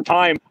 Over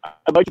time,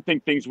 I'd like to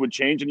think things would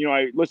change. And,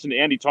 I listened to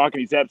Andy talk,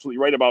 and he's absolutely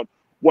right about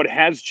what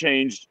has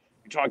changed.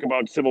 You talk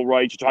about civil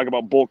rights, you talk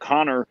about Bull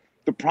Connor.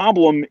 The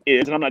problem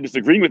is, and I'm not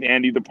disagreeing with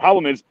Andy, the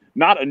problem is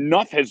not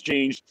enough has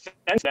changed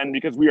since then,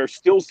 because we are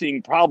still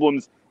seeing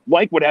problems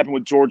like what happened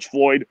with George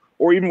Floyd,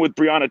 or even with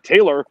Breonna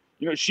Taylor.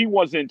 She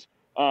wasn't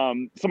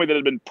somebody that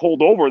had been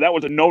pulled over. That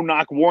was a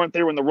no-knock warrant.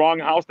 They were in the wrong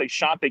house. They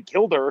shot, they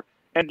killed her.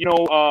 And,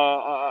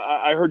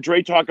 I heard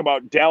Dre talk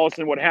about Dallas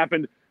and what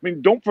happened. I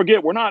mean, don't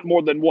forget, we're not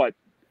more than,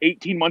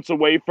 18 months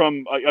away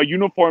from a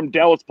uniformed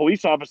Dallas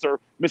police officer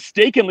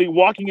mistakenly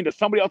walking into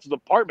somebody else's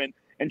apartment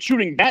and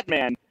shooting that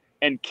man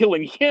and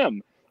killing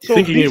him. So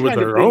thinking it was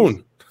her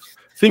own.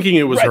 Thinking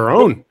it was her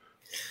own.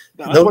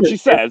 That's what she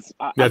says.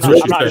 That's I'm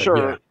what she not said, sure.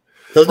 yeah.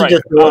 Those are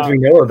just the ones we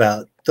know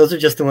about. Those are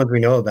just the ones we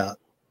know about.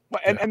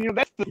 And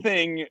that's the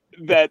thing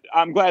that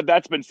I'm glad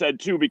that's been said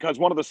too, because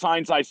one of the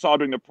signs I saw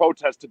during the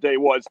protest today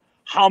was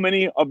how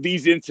many of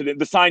these incidents.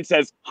 The sign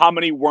says how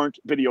many weren't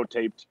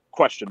videotaped? ?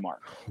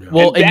 Yeah.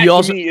 Well, and that you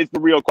also to me is the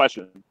real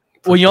question.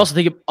 Well, you also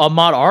think of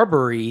Ahmaud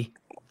Arbery,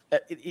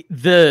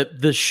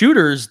 the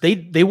shooters,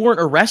 they weren't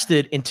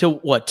arrested until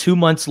what, 2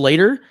 months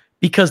later,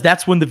 because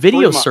that's when the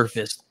video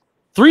surfaced.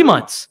 3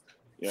 months.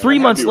 Yeah, 3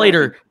 months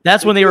later,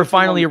 that's when they were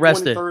finally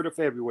arrested. 23rd of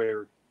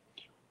February.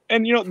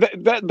 And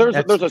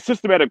there's a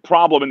systematic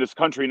problem in this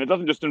country, and it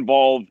doesn't just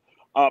involve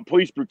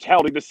police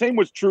brutality. The same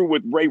was true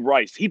with Ray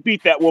Rice. He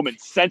beat that woman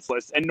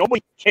senseless, and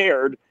nobody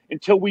cared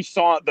until we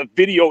saw the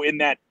video in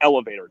that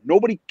elevator.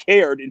 Nobody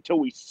cared until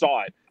we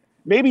saw it.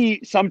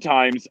 Maybe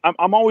sometimes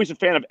I'm always a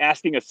fan of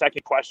asking a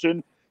second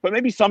question, but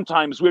maybe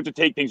sometimes we have to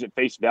take things at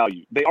face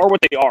value. They are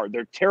what they are.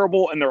 They're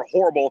terrible and they're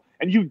horrible,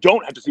 and you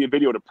don't have to see a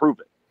video to prove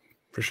it.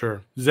 For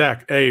sure.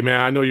 Zach, hey,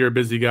 man, I know you're a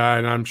busy guy,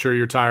 and I'm sure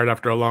you're tired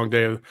after a long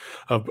day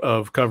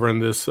of covering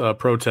this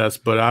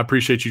protest, but I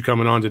appreciate you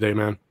coming on today,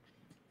 man.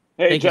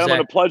 Hey, gentlemen,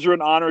 a pleasure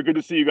and honor. Good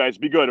to see you guys.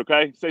 Be good,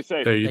 okay? Stay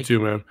safe. Hey, you too,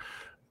 man.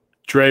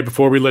 Dre,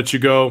 before we let you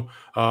go,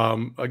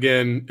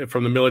 again,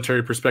 from the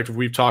military perspective,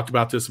 we've talked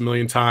about this a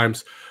million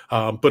times,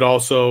 but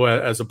also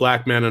as a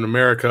black man in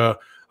America,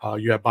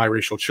 you have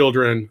biracial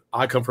children.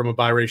 I come from a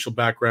biracial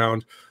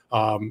background.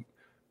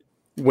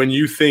 When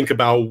you think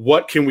about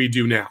what can we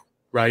do now,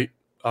 right?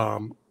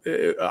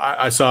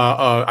 I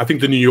saw, I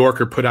think the New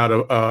Yorker put out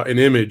an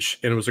image,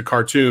 and it was a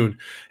cartoon,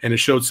 and it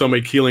showed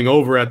somebody keeling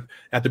over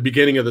at the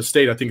beginning of the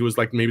state. I think it was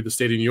like maybe the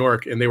state of New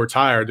York, and they were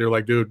tired. They're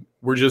like, dude,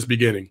 we're just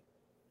beginning.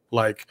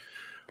 Like,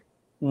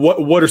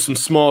 what are some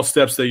small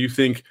steps that you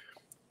think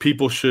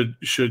people should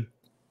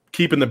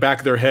keep in the back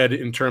of their head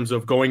in terms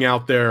of going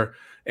out there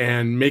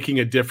and making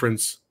a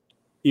difference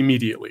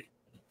immediately?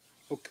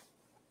 Okay.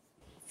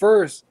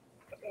 First,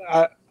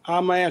 I'm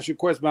gonna ask you a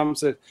question, but I'm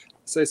gonna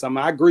say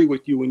something. I agree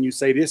with you when you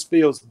say this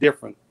feels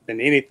different than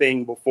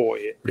anything before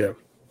it. Yeah.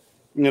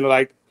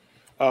 Like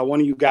one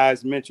of you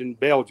guys mentioned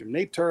Belgium.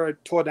 They tore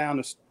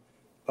down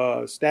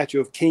a statue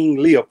of King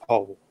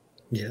Leopold.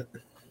 Yeah.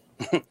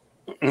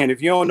 And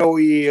if you don't know who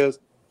he is,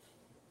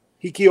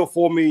 he killed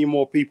 4 million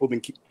more people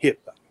than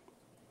Hitler.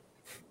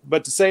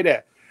 But to say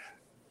that,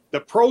 the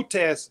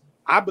protests,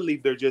 I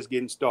believe they're just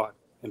getting started,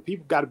 and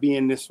people got to be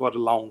in this for the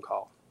long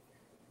haul.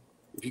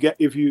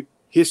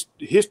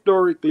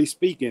 Historically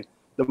speaking,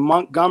 the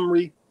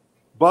Montgomery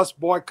bus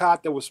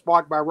boycott that was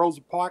sparked by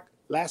Rosa Parks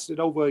lasted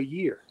over a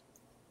year.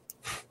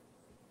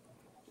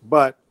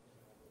 But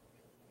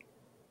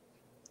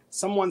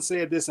someone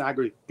said this, and I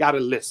agree, got to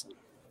listen.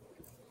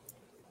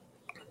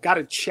 Got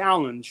to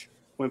challenge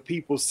when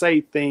people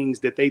say things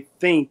that they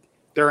think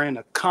they're in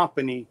a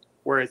company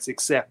where it's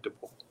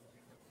acceptable.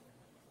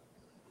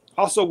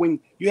 Also, when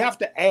you have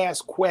to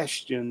ask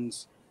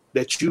questions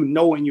that you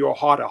know in your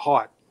heart of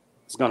heart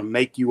is going to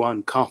make you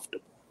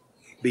uncomfortable,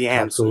 the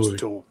answers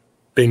to them.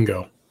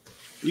 Bingo.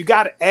 You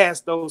got to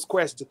ask those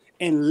questions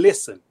and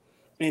listen.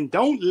 And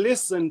don't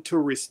listen to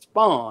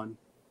respond,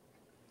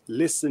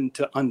 listen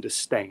to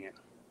understand.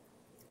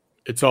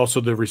 It's also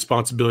the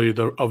responsibility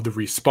of the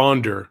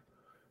responder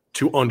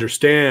to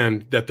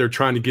understand that they're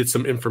trying to get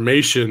some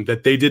information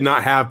that they did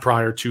not have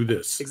prior to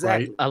this.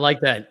 Exactly. Right? I like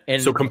that.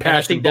 And so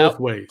compassion both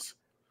ways.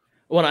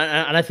 Well,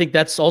 and I think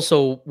that's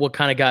also what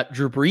kind of got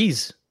Drew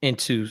Brees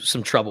into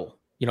some trouble.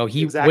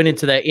 He went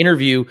into that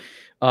interview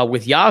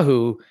with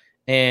Yahoo,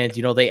 and,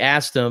 they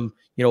asked him,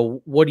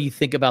 what do you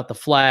think about the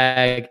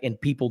flag and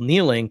people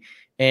kneeling?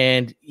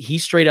 And he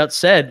straight out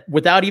said,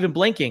 without even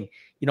blinking,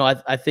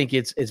 I think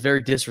it's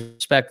very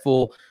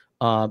disrespectful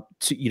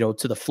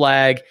to the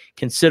flag,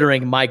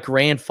 considering my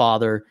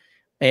grandfather,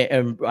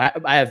 and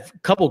I have a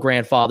couple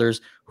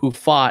grandfathers who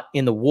fought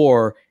in the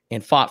war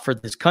and fought for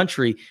this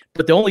country.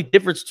 But the only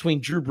difference between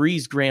Drew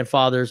Brees'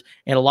 grandfathers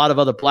and a lot of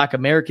other Black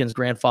Americans'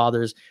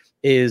 grandfathers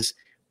is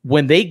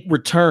when they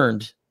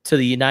returned to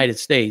the United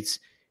States,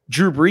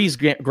 Drew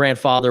Brees'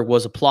 grandfather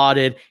was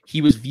applauded.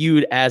 He was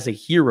viewed as a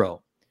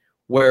hero,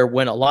 where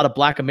when a lot of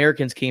Black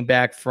Americans came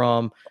back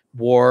from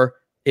war,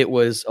 it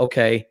was,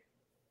 okay,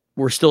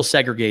 we're still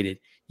segregated.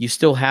 You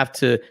still have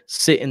to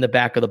sit in the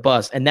back of the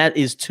bus. And that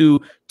is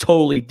two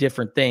totally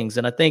different things.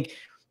 And I think,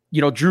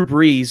 Drew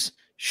Brees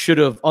should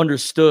have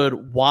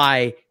understood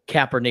why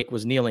Kaepernick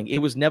was kneeling. It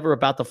was never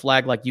about the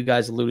flag, like you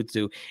guys alluded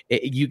to.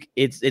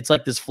 It's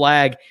like this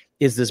flag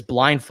is this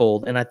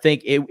blindfold. And I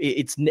think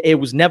it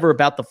was never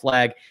about the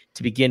flag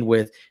to begin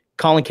with.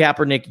 Colin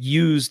Kaepernick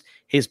used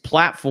his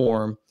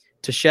platform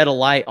to shed a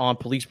light on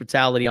police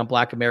brutality on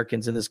Black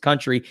Americans in this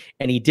country,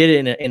 and he did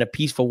it in a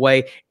peaceful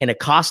way, and it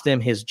cost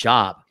him his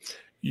job.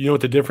 You know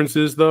what the difference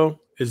is, though,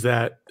 is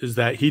that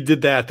he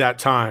did that at that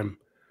time,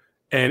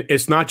 and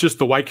it's not just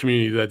the white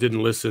community that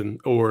didn't listen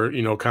or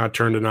kind of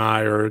turned an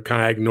eye or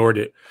kind of ignored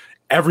it.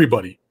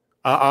 Everybody,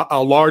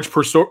 a large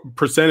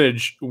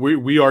percentage,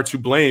 we are to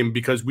blame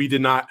because we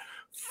did not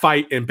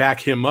fight and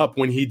back him up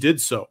when he did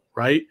so,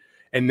 right?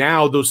 And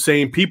now those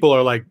same people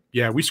are like,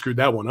 yeah, we screwed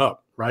that one up.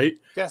 Right.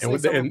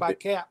 And by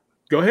Cap.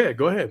 Go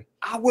ahead.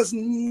 I was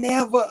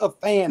never a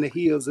fan of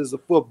his as a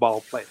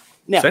football player.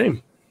 Never.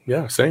 Same.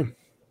 Yeah, same.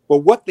 But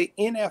what the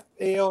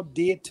NFL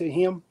did to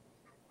him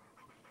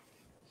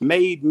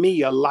made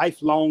me a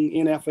lifelong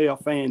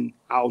NFL fan.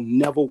 I'll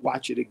never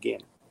watch it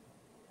again.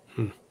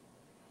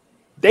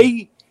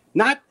 They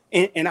not,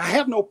 and I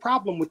have no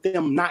problem with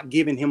them not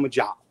giving him a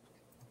job.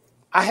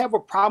 I have a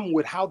problem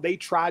with how they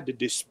tried to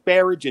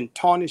disparage and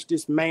tarnish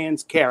this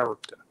man's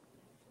character.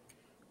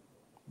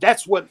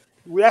 That's where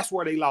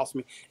they lost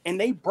me. And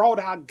they brought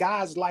out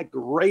guys like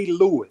Ray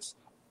Lewis,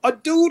 a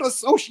dude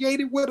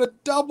associated with a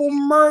double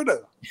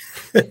murder,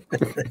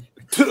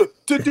 to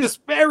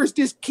disparage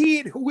this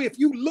kid who, if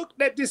you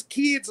looked at this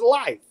kid's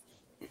life,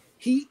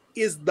 he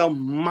is the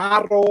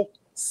model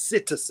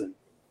citizen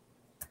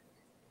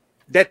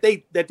that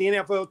the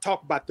NFL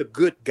talk about, the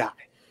good guy.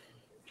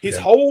 His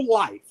whole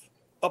life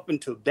up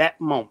until that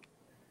moment.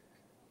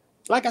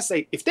 Like I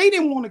say, if they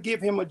didn't want to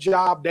give him a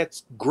job,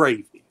 that's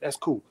gravy. That's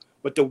cool.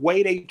 But the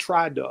way they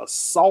tried to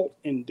assault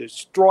and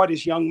destroy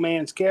this young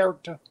man's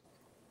character,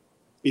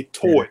 it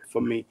tore it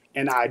for me.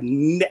 And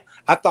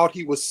I thought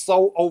he was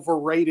so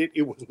overrated,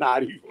 it was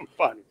not even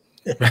funny.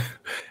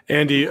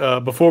 Andy,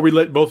 before we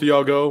let both of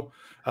y'all go,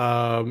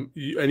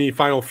 any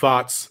final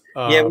thoughts?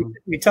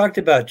 We talked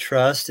about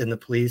trust in the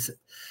police.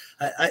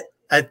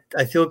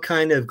 I feel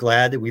kind of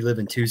glad that we live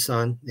in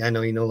Tucson. I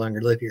know you no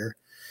longer live here.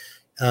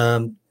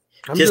 I'm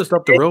just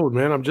up the road,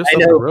 man. I'm just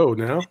up the road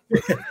now.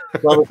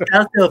 Well, the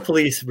Scottsdale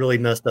police really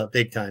messed up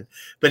big time.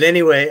 But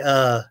anyway,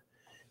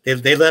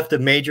 they left a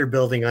major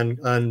building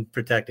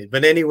unprotected.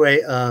 But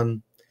anyway,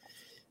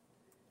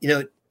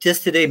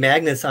 just today,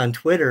 Magnus on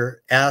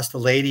Twitter asked a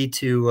lady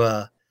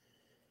to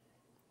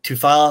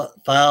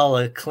file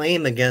a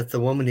claim against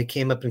the woman who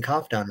came up and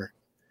coughed on her.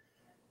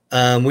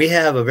 We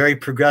have a very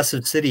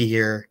progressive city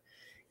here,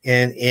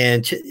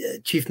 and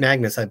Chief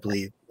Magnus, I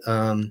believe.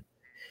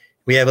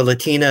 We have a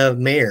Latina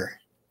mayor,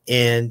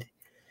 and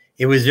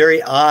it was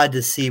very odd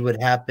to see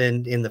what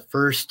happened in the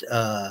first.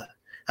 I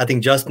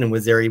think Justin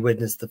was there; he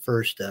witnessed the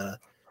first.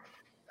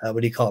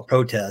 What do you call it?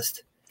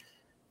 Protest.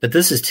 But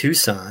this is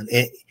Tucson,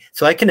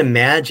 so I can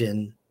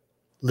imagine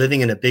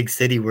living in a big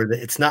city where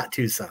it's not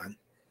Tucson.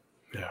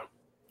 Yeah.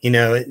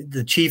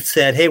 The chief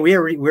said, "Hey, we're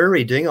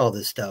already doing all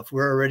this stuff.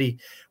 We already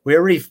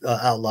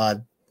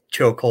outlawed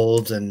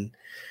chokeholds, and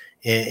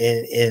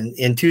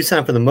in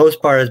Tucson, for the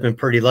most part, has been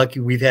pretty lucky.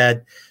 We've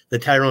had the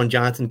Tyrone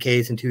Johnson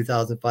case in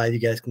 2005. You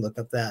guys can look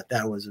up that.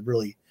 That was a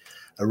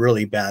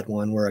really bad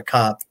one where a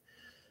cop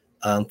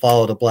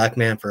followed a black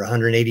man for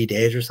 180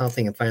 days or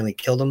something and finally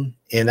killed him,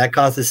 and that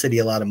cost the city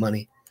a lot of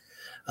money.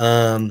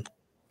 But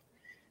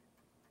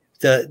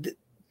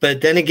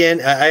then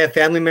again, I have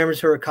family members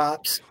who are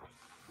cops.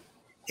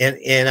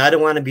 And I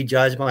don't want to be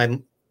judged by.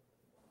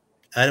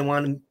 I don't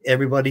want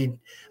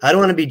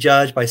to be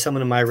judged by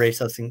someone in my race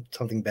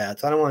something bad.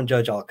 So I don't want to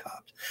judge all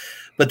cops.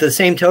 But the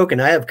same token,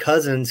 I have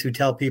cousins who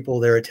tell people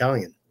they're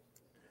Italian.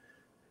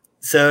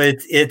 So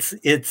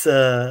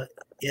wow.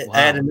 I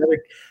had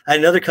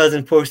another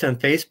cousin post on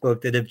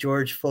Facebook that if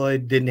George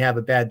Floyd didn't have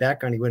a bad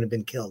background, he wouldn't have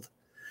been killed.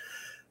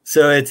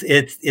 So it's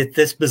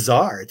this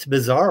bizarre. It's a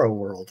bizarro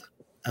world.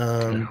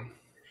 And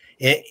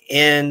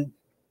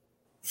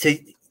so.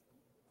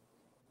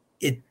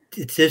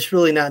 It's just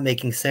really not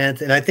making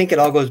sense. And I think it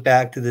all goes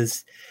back to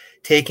this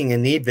taking a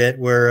knee bit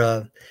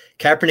where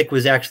Kaepernick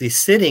was actually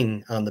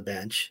sitting on the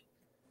bench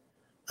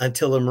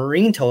until a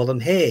Marine told him,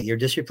 hey, you're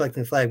disrespecting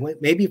the flag.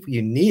 Maybe if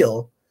you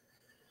kneel,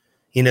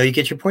 you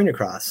get your point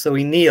across. So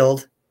he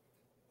kneeled.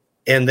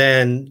 And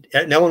then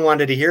no one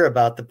wanted to hear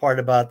about the part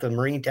about the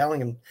Marine telling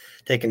him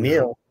take a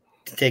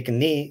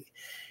knee.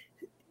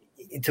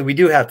 So we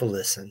do have to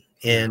listen.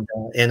 And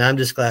I'm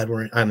just glad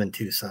I'm in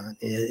Tucson.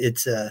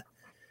 It's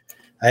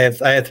I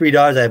have 3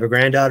 daughters. I have a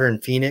granddaughter in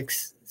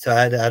Phoenix. So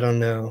I don't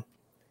know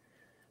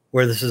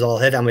where this is all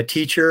headed. I'm a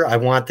teacher. I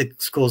want the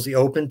schools to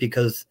open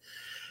because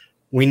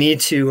we need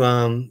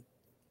to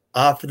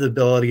offer the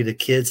ability to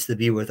kids to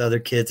be with other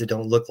kids that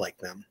don't look like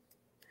them.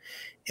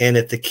 And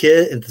if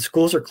the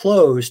schools are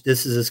closed,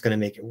 this is just going to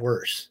make it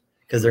worse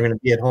because they're going to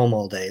be at home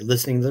all day,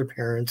 listening to their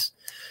parents,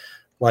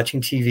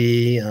 watching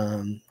TV.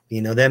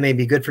 That may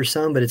be good for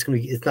some, but it's not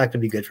going to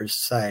be good for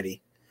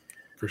society.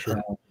 For sure.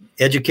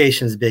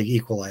 Education is a big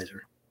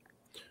equalizer.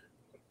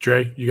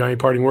 Dre, you got any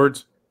parting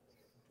words?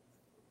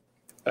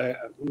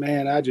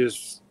 Man, I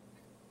just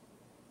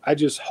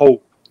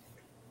hope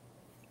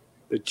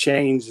the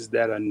changes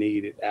that are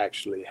needed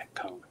actually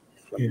come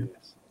from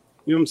this.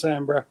 You know what I'm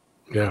saying, bro?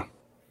 Yeah.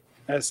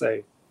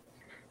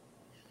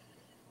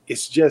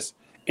 It's just,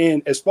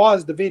 and as far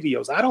as the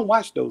videos, I don't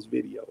watch those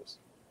videos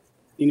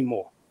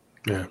anymore.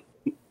 Yeah.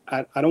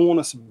 I don't want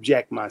to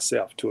subject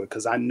myself to it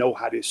because I know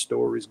how this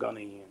story is going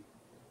to end.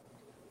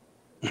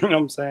 You know what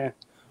I'm saying?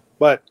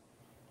 But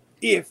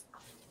if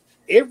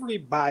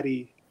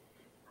everybody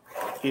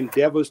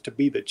endeavors to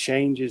be the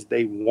changes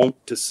they want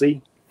to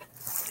see,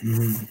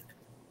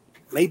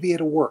 maybe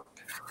it'll work.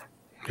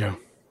 Yeah.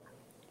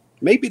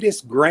 Maybe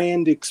this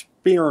grand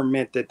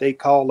experiment that they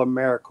call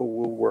America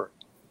will work.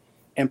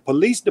 And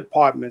police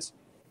departments,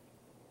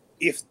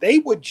 if they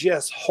would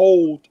just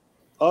hold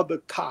other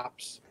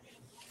cops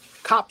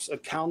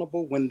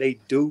accountable when they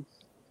do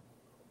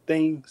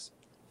things,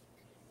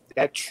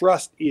 that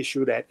trust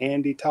issue that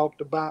Andy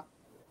talked about,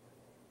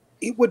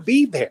 it would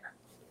be there.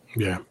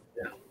 Yeah.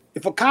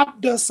 If a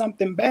cop does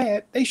something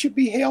bad, they should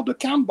be held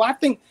accountable. I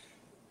think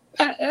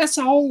that's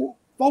all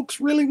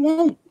folks really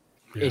want.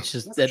 Yeah. It's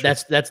just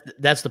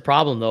that's the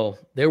problem, though.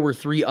 There were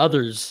 3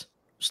 others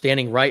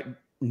standing right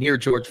near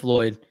George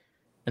Floyd,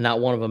 and not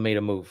one of them made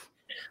a move.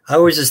 I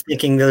was just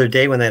thinking the other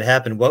day when that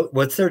happened,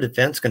 what's their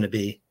defense going to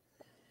be?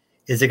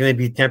 Is it going to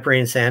be temporary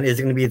insanity? Is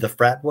it going to be the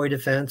frat boy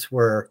defense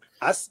where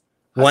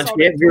once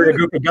we were a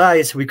group of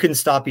guys, we couldn't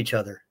stop each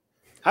other?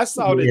 I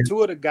saw that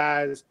 2 of the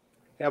guys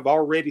have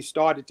already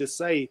started to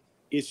say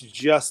it's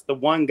just the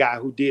one guy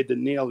who did the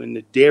nail in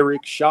the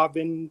Derek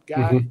Chauvin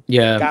guy,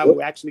 the guy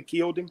who actually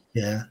killed him.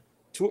 Yeah.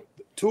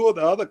 Two of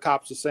the other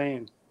cops are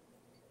saying,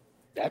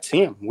 that's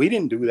him. We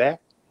didn't do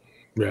that.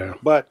 Yeah.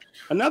 But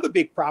another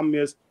big problem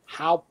is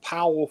how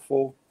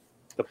powerful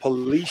the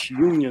police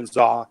unions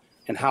are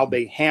and how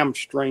they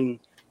hamstring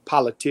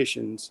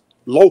politicians,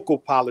 local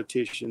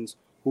politicians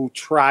who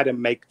try to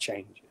make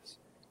changes.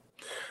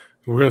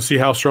 We're going to see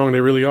how strong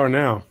they really are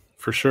now,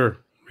 for sure.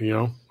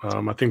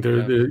 I think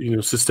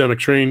systemic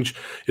change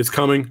is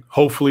coming.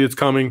 Hopefully it's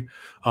coming.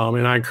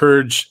 And I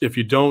encourage, if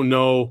you don't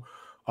know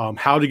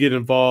how to get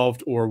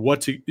involved or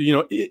what to,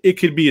 it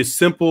could be as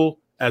simple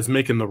as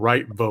making the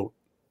right vote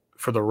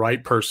for the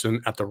right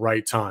person at the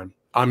right time.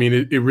 I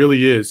mean, it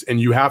really is.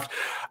 And you have,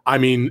 I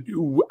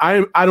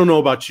don't know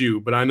about you,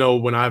 but I know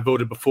when I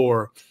voted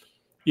before,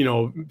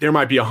 there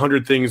might be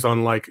 100 things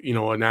on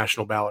a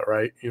national ballot,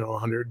 right?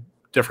 100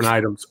 different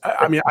items.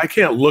 I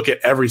can't look at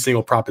every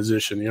single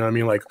proposition.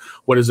 Like,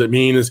 what does it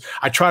mean? Is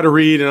I try to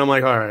read and I'm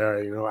like, all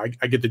right,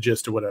 I get the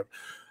gist or whatever.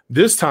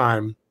 This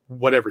time,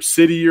 whatever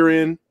city you're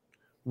in,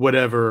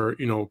 whatever,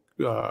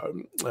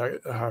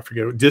 I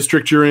forget what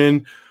district you're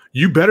in,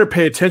 you better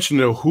pay attention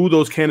to who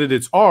those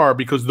candidates are,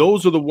 because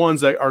those are the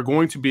ones that are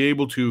going to be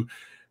able to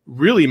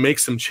really make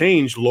some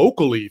change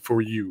locally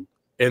for you.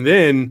 And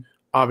then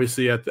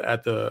obviously at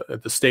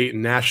the state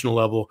and national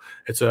level,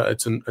 it's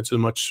a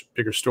much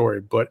bigger story.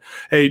 But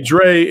hey,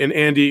 Dre and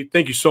Andy,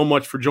 thank you so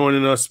much for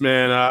joining us,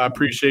 man. I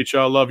appreciate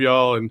y'all, love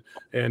y'all,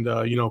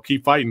 and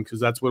keep fighting,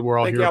 because that's what we're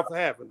all here. Thank y'all for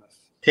having us.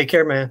 Take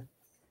care, man.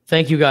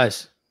 Thank you,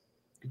 guys.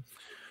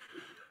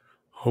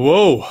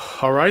 Whoa!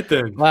 All right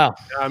then. Wow.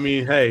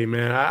 Hey,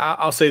 man,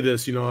 I'll say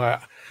this. I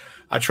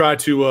try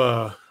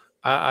to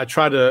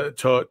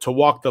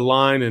walk the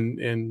line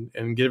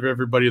and give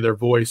everybody their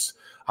voice.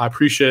 I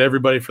appreciate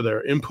everybody for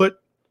their input.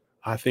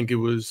 I think it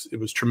was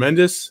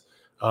tremendous.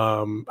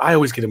 I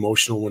always get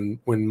emotional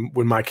when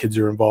my kids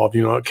are involved.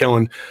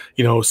 Kellen,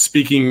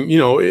 speaking.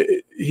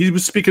 He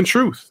was speaking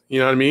truth. You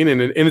know what I mean?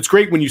 And it's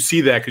great when you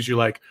see that, because you're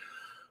like,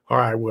 all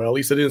right, well, at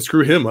least I didn't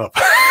screw him up.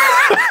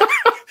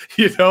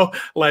 I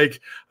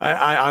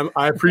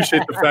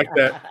appreciate the fact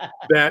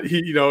that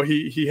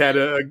he had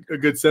a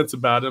good sense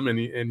about him, and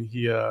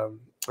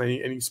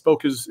he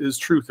spoke his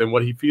truth and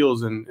what he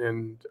feels,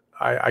 and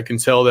I can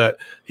tell that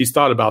he's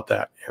thought about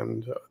that,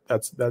 and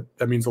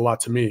that means a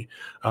lot to me.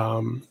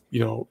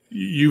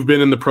 You've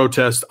been in the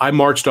protest. I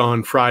marched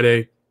on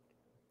Friday.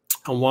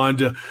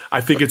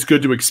 I think it's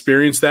good to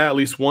experience that at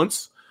least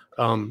once.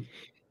 If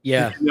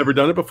you've never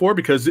done it before,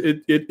 because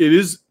it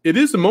is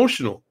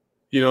emotional.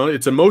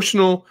 It's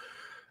emotional,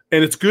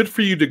 and it's good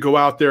for you to go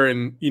out there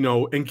and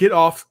get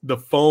off the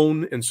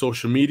phone and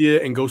social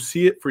media and go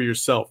see it for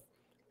yourself.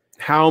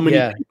 How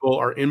many people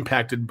are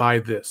impacted by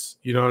this?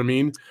 You know what I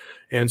mean?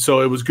 And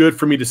so it was good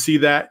for me to see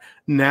that.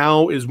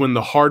 Now is when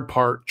the hard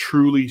part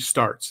truly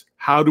starts.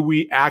 How do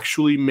we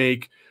actually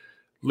make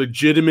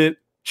legitimate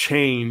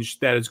change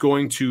that is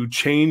going to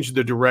change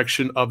the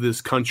direction of this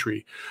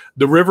country?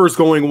 The river is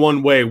going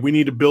one way. We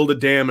need to build a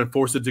dam and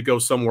force it to go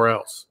somewhere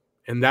else.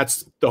 And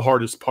that's the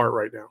hardest part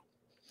right now.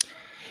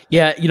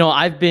 Yeah,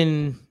 I've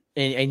been,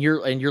 and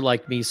you're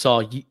like me,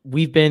 Saul.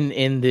 We've been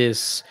in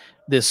this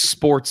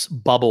sports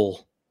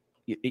bubble,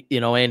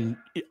 and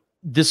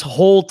this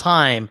whole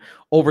time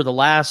over the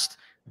last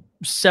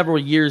several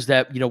years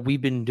that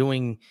we've been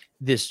doing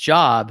this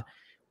job,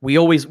 we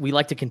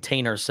like to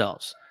contain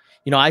ourselves.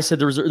 I said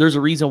there's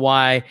a reason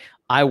why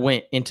I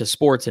went into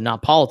sports and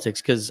not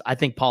politics, because I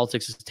think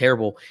politics is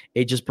terrible.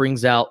 It just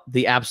brings out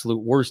the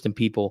absolute worst in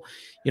people.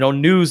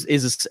 News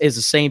is the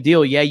same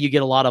deal. Yeah, you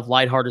get a lot of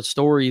lighthearted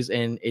stories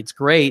and it's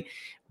great,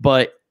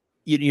 but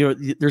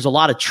there's a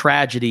lot of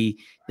tragedy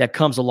that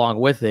comes along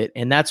with it.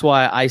 And that's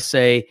why I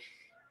say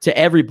to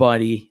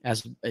everybody,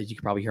 as you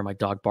can probably hear my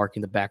dog barking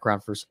in the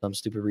background for some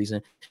stupid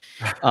reason.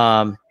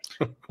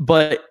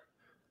 But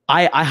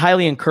I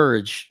highly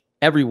encourage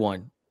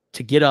everyone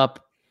to get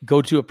up,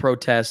 go to a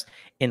protest,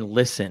 and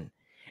listen.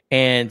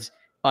 And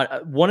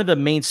one of the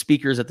main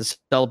speakers at the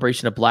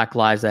celebration of Black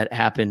Lives that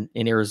happened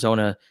in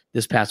Arizona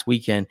this past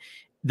weekend,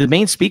 the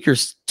main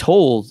speakers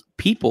told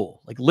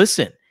people,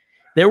 listen.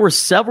 There were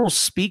several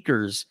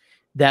speakers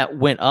that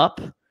went up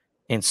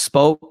and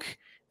spoke.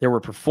 There were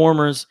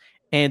performers.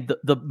 And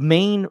the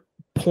main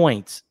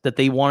point that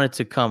they wanted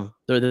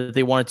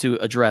to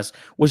address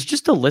was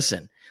just to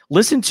listen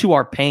to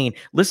our pain,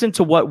 listen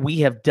to what we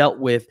have dealt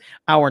with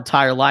our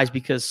entire lives.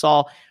 Because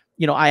Saul,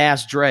 I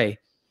asked Dre,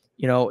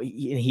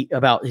 he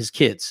about his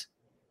kids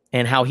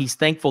and how he's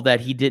thankful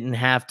that he didn't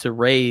have to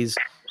raise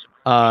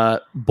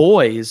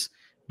boys,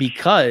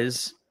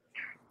 because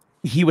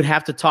he would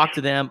have to talk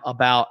to them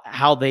about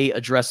how they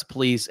address the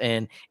police,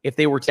 and if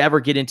they were to ever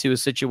get into a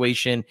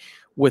situation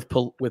with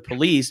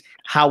police,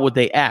 how would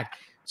they act?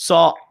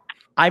 So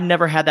I've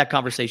never had that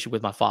conversation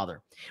with my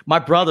father. My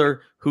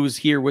brother, who's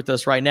here with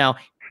us right now,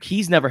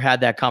 he's never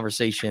had that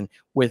conversation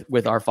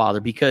with our father,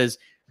 because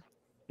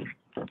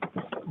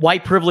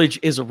white privilege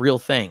is a real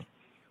thing.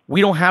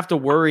 We don't have to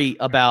worry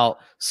about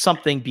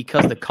something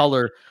because the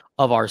color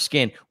of our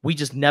skin. We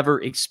just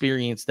never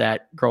experienced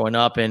that growing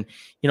up. And,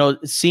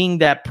 seeing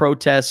that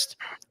protest,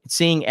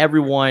 seeing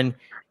everyone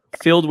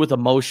filled with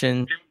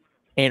emotion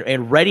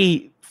and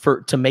ready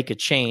to make a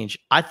change,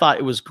 I thought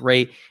it was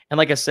great. And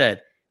like I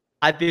said,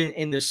 I've been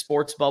in this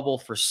sports bubble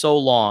for so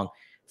long.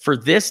 For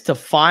this to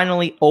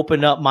finally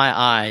open up my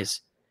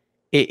eyes,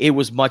 it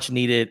was much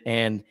needed.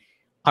 And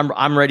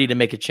I'm ready to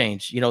make a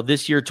change.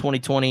 This year,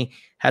 2020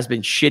 has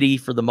been shitty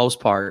for the most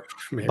part,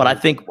 but I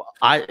think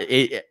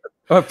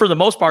for the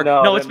most part,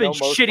 it's been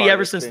shitty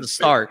ever since the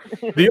start.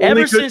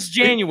 Since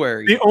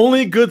January. The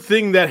only good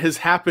thing that has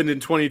happened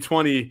in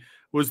 2020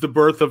 was the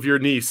birth of your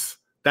niece.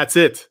 That's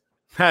it.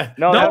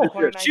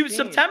 No, she was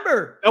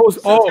September. That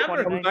was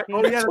September.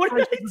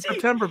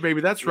 September,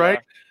 baby. That's right.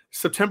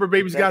 September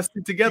babies got to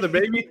stick together,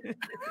 baby.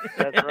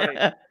 That's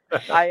right.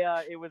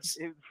 It was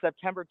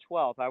September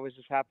 12th. I was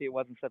just happy it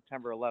wasn't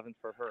September 11th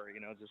for her,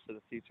 just for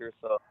the future.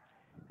 So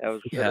that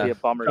was really a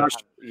bummer,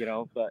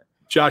 but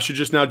Josh, you're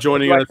just now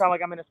joining do us. I sound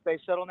like I'm in a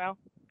space shuttle now?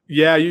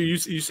 Yeah, you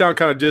sound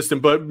kind of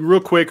distant, but real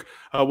quick,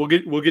 we'll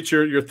get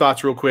your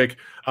thoughts real quick.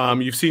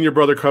 You've seen your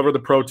brother cover the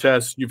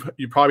protests.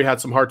 You probably had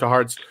some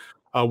heart-to-hearts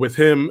with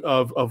him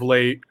of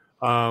late.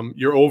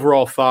 Your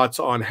overall thoughts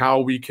on how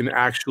we can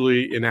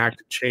actually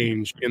enact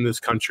change in this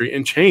country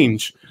and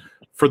change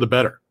for the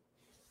better.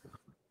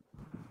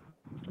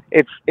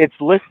 It's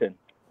listen.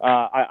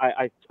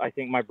 I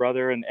think my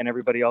brother and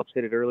everybody else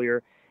hit it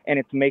earlier, and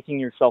it's making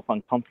yourself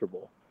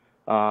uncomfortable.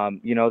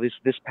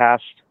 This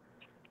past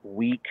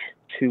week,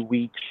 2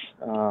 weeks,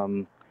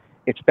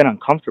 it's been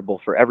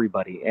uncomfortable for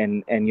everybody.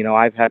 And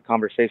I've had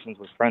conversations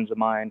with friends of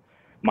mine,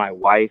 my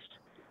wife.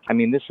 I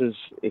mean,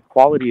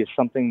 equality is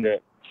something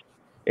that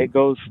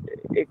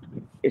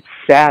it's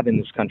sad in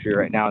this country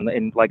right now.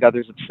 And like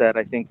others have said,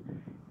 I think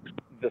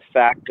the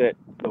fact that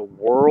the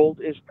world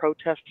is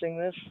protesting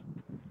this,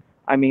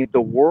 I mean,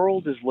 the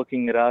world is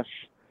looking at us.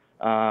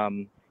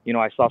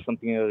 I saw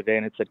something the other day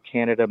and it said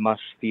Canada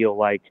must feel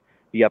like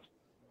the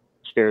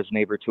upstairs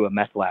neighbor to a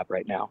meth lab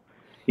right now,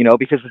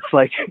 because it's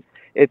like,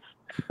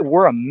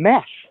 we're a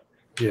mess.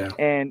 Yeah.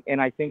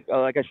 And I think,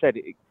 like I said,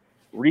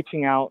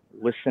 reaching out,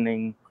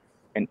 listening,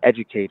 and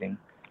educating.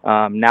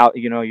 Now,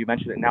 you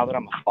mentioned it. Now that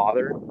I'm a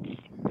father,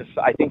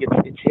 I think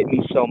it's hit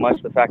me so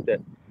much, the fact that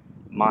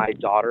my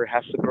daughter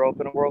has to grow up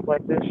in a world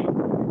like this.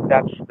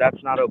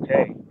 That's not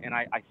okay. And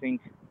I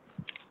think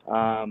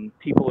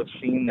people have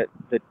seen that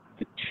the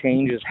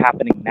change is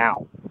happening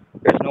now.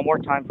 There's no more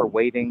time for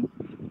waiting.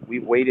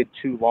 We've waited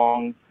too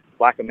long.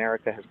 Black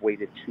America has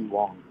waited too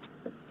long.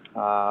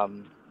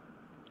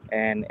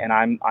 And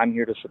I'm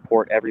here to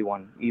support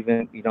everyone.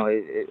 Even,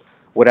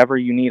 whatever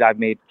you need. I've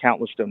made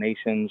countless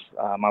donations.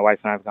 My wife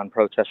and I have gone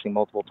protesting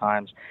multiple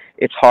times.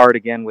 It's hard,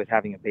 again, with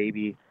having a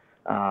baby.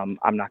 I'm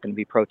not going to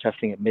be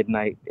protesting at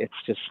midnight. It's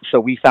just, so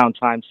we found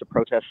times to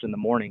protest in the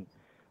morning.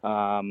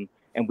 And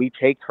we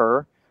take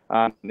her,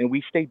 and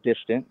we stay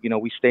distant.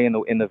 We stay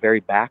in the very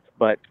back,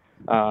 but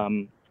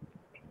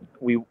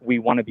we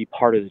want to be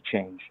part of the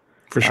change.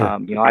 For sure.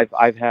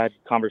 I've had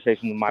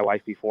conversations with my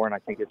wife before, and I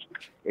think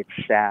it's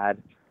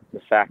sad,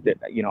 the fact that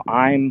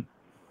I'm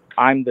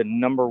the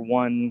number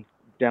one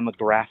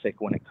demographic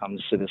when it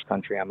comes to this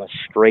country. I'm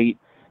 30,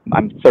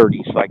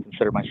 so I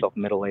consider myself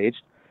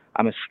middle-aged.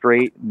 I'm a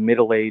straight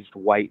middle-aged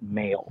white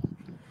male,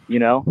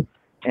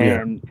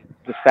 and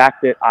the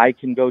fact that I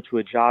can go to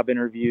a job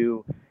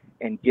interview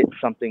and get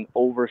something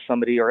over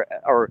somebody, or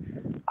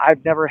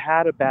I've never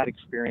had a bad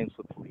experience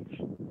with police.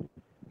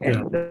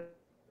 And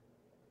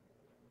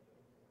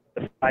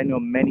I know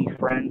many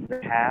friends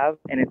that have,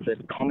 and it's a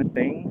common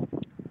thing.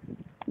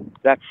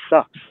 That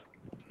sucks.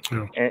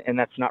 Yeah. And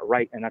that's not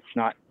right, and that's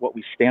not what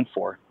we stand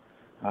for.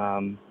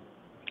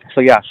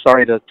 So yeah,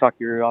 sorry to talk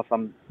your ear off.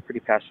 I'm pretty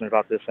passionate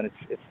about this, and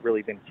it's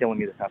really been killing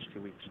me the past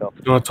 2 weeks. So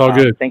no, it's all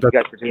good. Thank you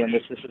guys for doing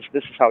this.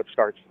 This is how it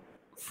starts.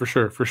 For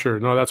sure.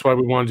 No, that's why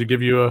we wanted to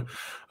give you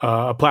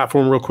a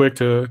platform real quick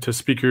to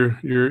speak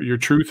your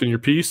truth and your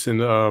piece,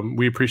 and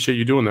we appreciate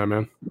you doing that,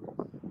 man.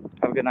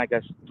 Have a good night,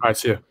 guys. All right,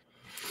 see you.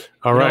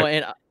 All right.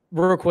 And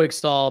real quick,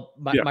 Saul,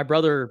 my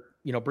brother,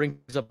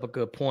 brings up a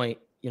good point.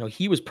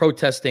 He was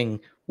protesting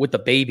with the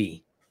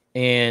baby,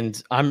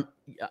 and I'm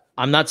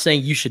not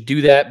saying you should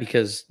do that,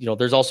 because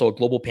there's also a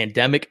global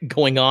pandemic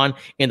going on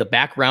in the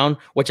background,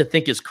 which I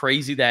think is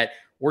crazy that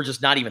we're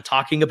just not even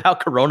talking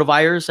about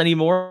coronavirus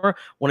anymore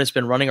when it's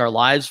been running our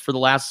lives for the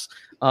last,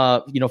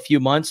 few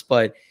months.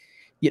 But,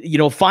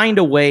 find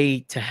a way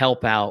to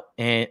help out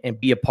and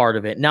be a part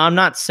of it. Now, I'm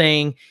not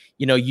saying,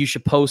 you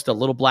should post a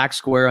little black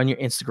square on your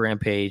Instagram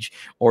page,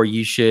 or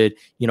you should,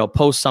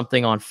 post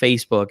something on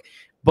Facebook.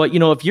 But,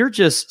 if you're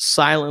just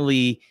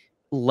silently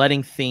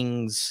letting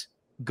things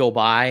go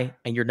by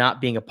and you're not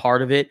being a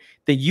part of it,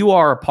 then you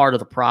are a part of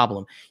the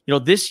problem.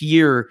 This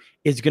year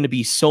is going to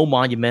be so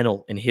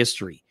monumental in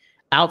history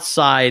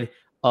outside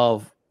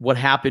of what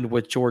happened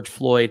with George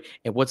Floyd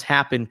and what's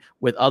happened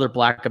with other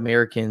Black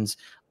Americans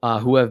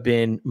who have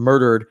been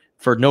murdered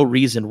for no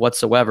reason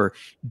whatsoever.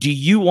 Do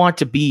you want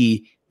to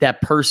be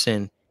that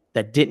person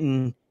that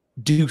didn't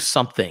do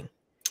something,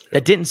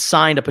 that didn't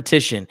sign a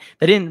petition,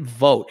 that didn't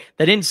vote,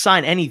 that didn't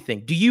sign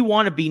anything? Do you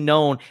want to be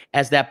known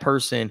as that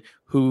person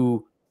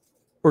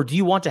or do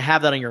you want to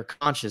have that on your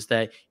conscience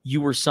that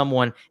you were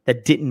someone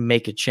that didn't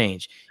make a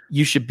change?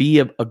 You should be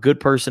a good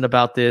person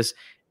about this.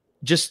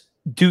 Just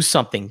do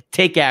something,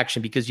 take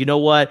action, because you know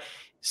what?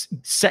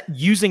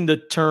 Using the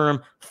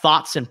term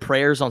thoughts and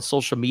prayers on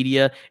social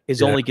media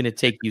is only going to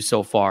take you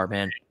so far,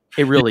 man.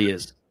 It really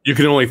is. You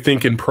can only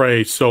think and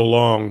pray so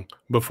long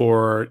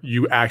before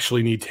you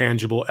actually need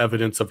tangible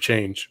evidence of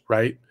change,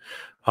 right?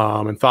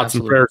 And thoughts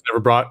and prayers never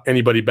brought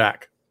anybody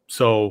back.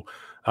 So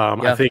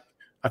I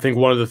think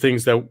one of the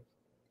things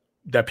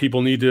that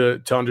people need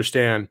to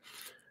understand,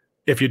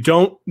 if you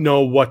don't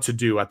know what to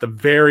do, at the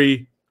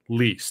very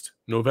least,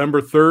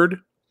 November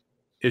 3rd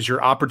is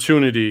your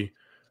opportunity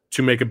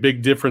to make a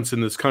big difference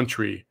in this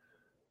country,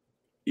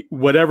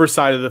 whatever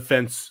side of the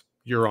fence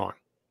you're on.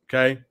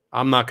 Okay.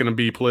 I'm not going to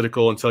be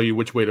political and tell you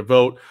which way to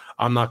vote.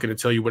 I'm not going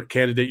to tell you what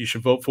candidate you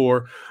should vote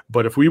for.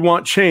 But if we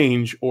want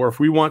change, or if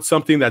we want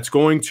something that's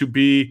going to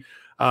be,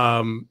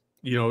 if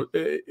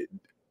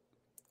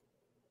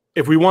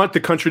we want the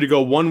country to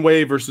go one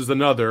way versus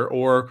another,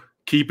 or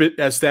keep it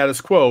as status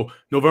quo,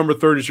 November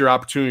 3rd is your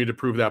opportunity to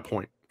prove that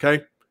point.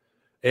 Okay.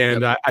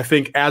 And I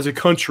think as a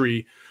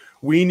country,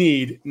 we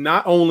need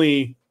not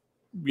only,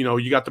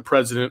 you got the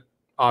president,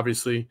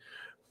 obviously,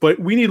 but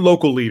we need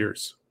local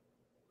leaders,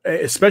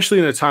 especially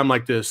in a time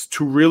like this,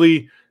 to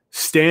really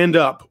stand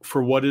up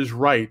for what is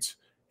right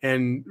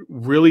and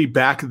really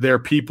back their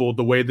people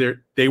the way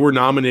they were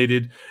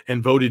nominated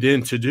and voted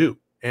in to do.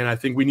 And I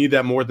think we need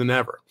that more than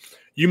ever.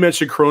 You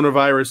mentioned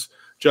coronavirus,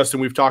 Justin.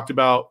 We've talked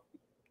about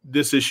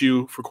this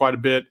issue for quite a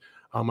bit.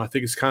 I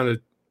think it's kind of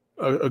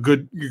a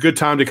good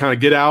time to kind of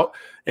get out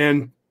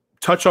and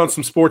touch on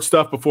some sports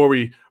stuff before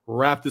we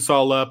wrap this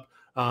all up.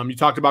 You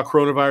talked about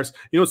coronavirus.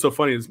 What's so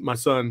funny is my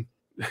son,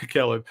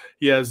 Kellen,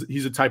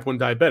 he's a type 1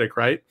 diabetic,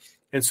 right?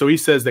 And so he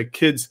says that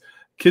kids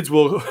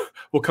will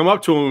come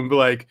up to him and be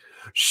like,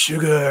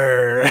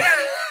 sugar.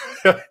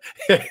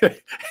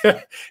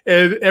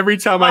 And every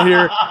time I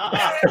hear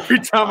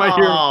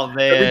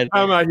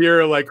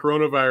like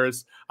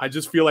coronavirus, I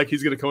just feel like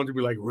he's going to come up to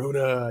me like,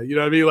 Rona, you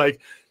know what I mean?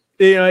 Like,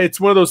 it's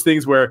one of those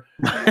things where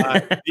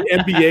the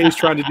NBA is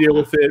trying to deal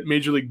with it.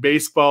 Major League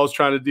Baseball is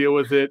trying to deal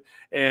with it.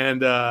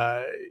 And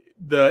the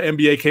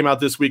NBA came out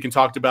this week and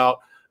talked about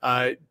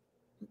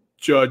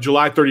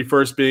July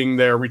 31st being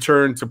their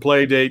return to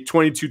play date.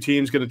 22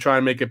 teams going to try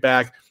and make it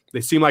back. They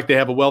seem like they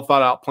have a well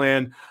thought out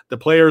plan. The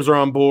players are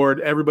on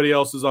board. Everybody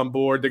else is on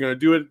board. They're going to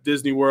do it at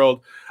Disney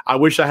World. I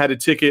wish I had a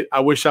ticket.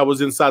 I wish I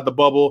was inside the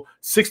bubble.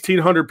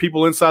 1,600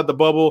 people inside the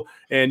bubble,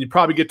 and you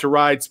probably get to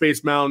ride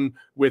Space Mountain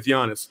with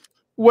Giannis.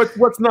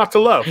 What's not to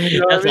love?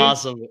 That's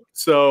awesome.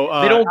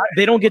 So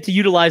they don't get to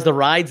utilize the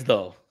rides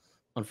though,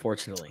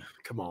 unfortunately.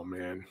 Come on,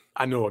 man.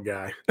 I know a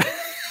guy.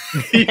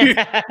 You think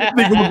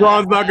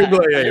LeBron's not going to be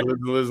like, hey,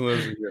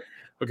 listen here.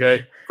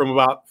 Okay, from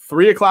about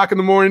 3 o'clock in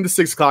the morning to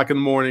 6 o'clock in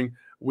the morning,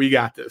 we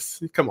got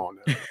this. Come on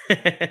now.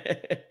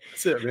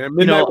 That's it, man.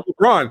 Midnight with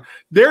LeBron.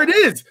 There it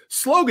is.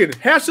 Slogan.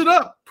 Hash it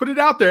up. Put it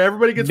out there.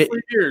 Everybody gets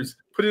free ears.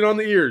 Put it on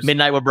the ears.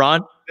 Midnight with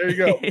LeBron. There you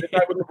go.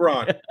 Midnight with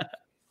LeBron.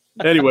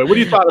 Anyway, what are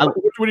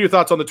your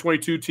thoughts on the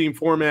 22 team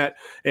format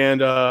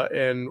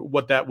and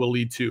what that will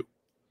lead to?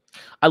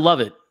 I love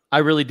it. I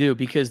really do,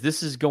 because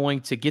this is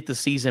going to get the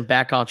season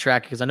back on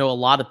track, because I know a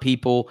lot of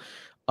people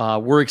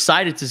were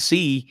excited to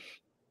see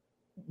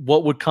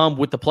what would come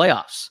with the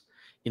playoffs.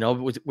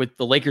 With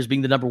the Lakers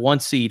being the number 1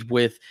 seed,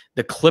 with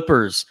the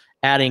Clippers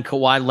adding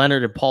Kawhi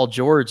Leonard and Paul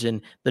George,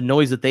 and the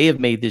noise that they have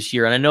made this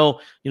year. And I know,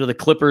 the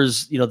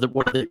Clippers,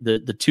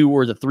 the 2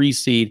 or the 3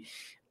 seed,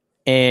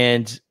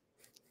 and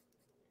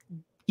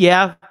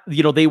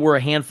they were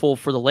a handful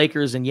for the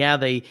Lakers, and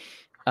they,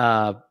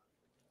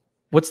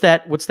 what's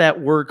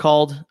that word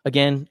called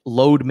again?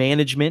 Load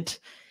management.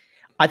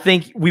 I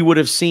think we would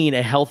have seen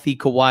a healthy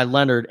Kawhi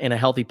Leonard and a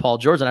healthy Paul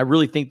George, and I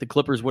really think the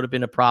Clippers would have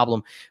been a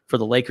problem for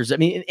the Lakers. I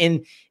mean,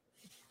 and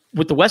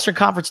with the Western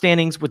Conference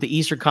standings, with the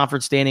Eastern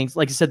Conference standings,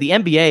 like I said, the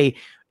NBA,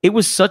 it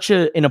was such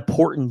an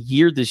important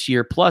year this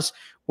year. Plus,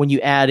 when you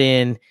add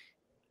in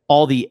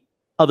all the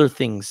other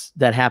things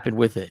that happened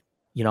with it,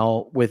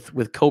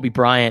 with Kobe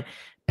Bryant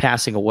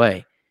passing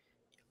away,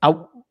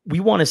 we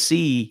want to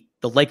see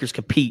the Lakers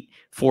compete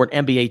for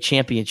an NBA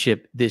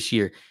championship this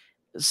year.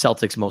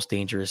 Celtics most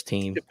dangerous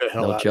team. Get the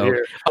hell No out of joke.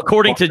 here.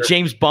 According to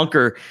James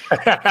Bunker.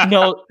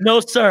 No,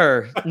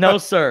 sir. No,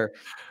 sir.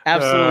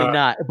 Absolutely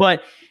not.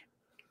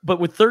 But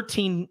with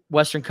 13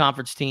 Western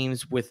Conference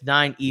teams, with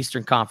 9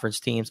 Eastern Conference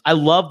teams, I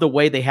love the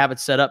way they have it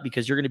set up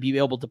because you're going to be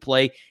able to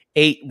play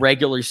 8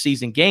 regular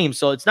season games.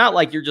 So it's not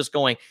like you're just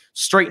going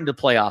straight into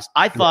playoffs.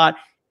 I thought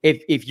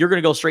if you're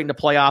going to go straight into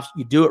playoffs,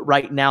 you do it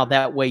right now.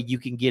 That way you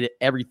can get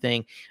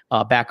everything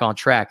back on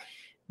track.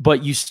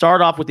 But you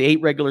start off with the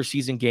 8 regular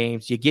season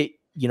games. You get,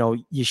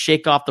 you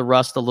shake off the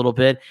rust a little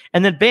bit,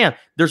 and then bam,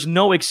 there's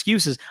no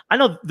excuses. I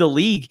know the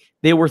league,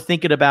 they were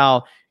thinking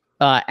about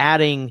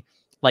adding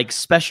like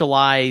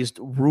specialized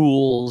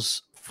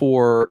rules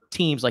for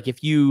teams. Like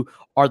if you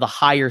are the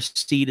higher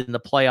seed in the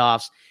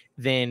playoffs,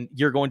 then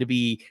you're going to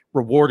be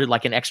rewarded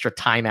like an extra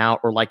timeout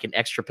or like an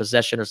extra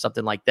possession or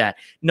something like that.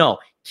 No,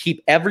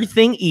 keep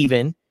everything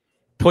even,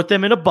 put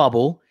them in a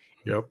bubble.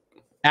 Yep.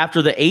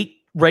 After the 8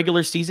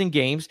 regular season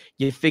games,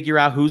 you figure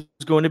out who's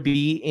going to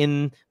be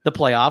in the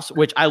playoffs,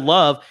 which I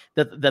love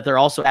that they're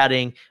also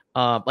adding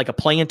like a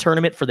play-in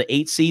tournament for the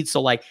 8 seed.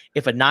 So like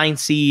if a 9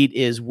 seed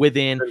is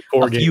within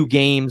few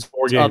games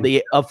of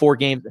the 4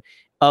 games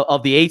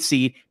of the 8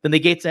 seed, then they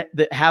get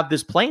to have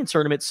this play-in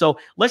tournament. So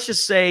let's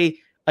just say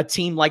a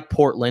team like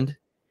Portland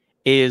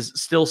is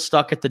still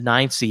stuck at the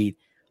 9 seed.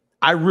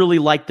 I really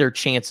like their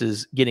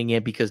chances getting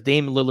in because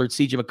Damian Lillard,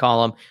 CJ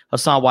McCollum,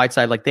 Hassan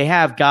Whiteside, like they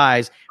have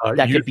guys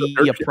that could be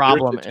a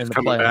problem in the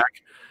playoffs.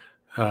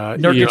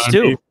 Nurkic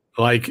too.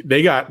 Like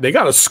they got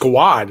a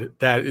squad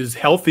that is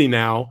healthy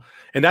now,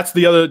 and that's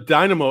the other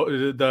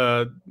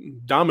the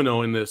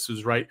domino in this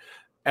is right.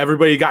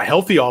 Everybody got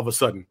healthy all of a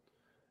sudden,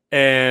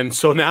 and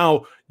so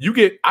now you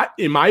get,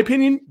 in my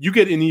opinion, you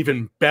get an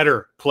even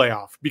better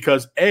playoff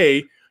because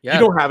you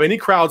don't have any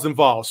crowds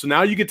involved. So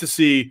now you get to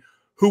see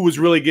who was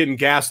really getting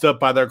gassed up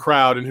by their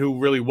crowd and who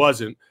really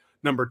wasn't.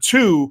 Number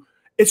 2,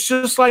 it's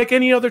just like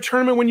any other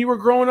tournament when you were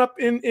growing up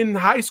in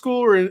high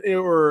school or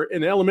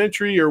in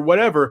elementary or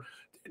whatever.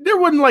 There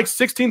wasn't like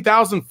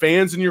 16,000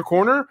 fans in your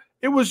corner.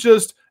 It was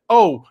just,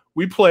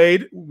 we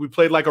played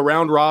like a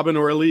round robin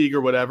or a league or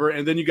whatever,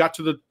 and then you got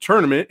to the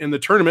tournament, and the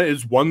tournament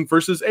is 1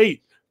 versus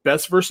 8,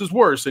 best versus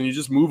worst, and you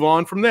just move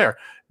on from there.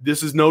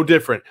 This is no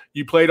different.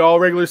 You played all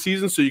regular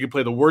season, so you can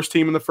play the worst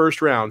team in the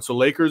first round. So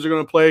Lakers are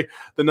going to play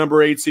the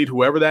number 8 seed,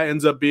 whoever that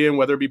ends up being,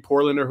 whether it be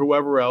Portland or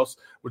whoever else,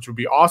 which would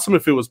be awesome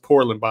if it was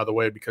Portland, by the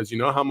way, because you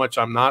know how much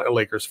I'm not a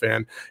Lakers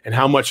fan and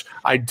how much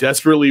I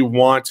desperately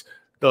want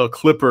the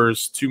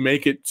Clippers to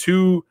make it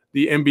to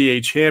the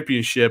NBA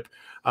championship.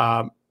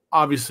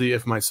 Obviously,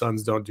 if my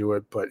Suns don't do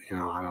it, but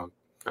I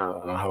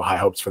don't have high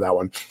hopes for that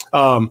one.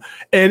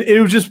 And it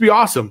would just be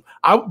awesome.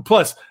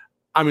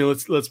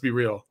 Let's be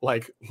real.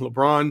 Like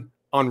LeBron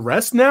on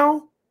rest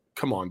now?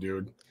 Come on,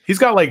 dude. He's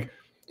got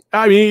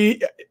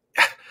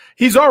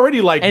he's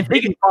already like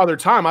taking Father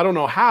Time. I don't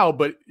know how,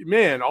 but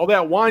man, all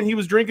that wine he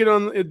was drinking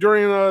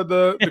during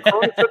the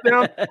Corona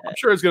shutdown, I'm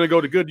sure it's going to go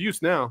to good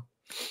use now.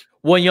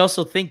 Well, you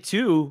also think,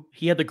 too,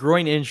 he had the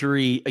groin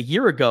injury a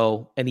year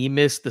ago, and he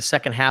missed the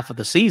second half of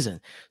the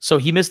season. So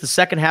he missed the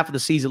second half of the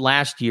season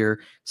last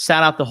year,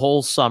 sat out the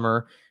whole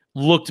summer,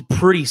 looked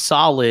pretty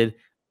solid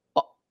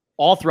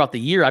all throughout the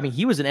year. I mean,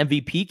 he was an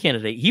MVP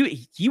candidate.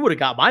 He would have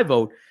got my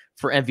vote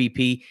for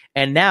MVP,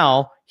 and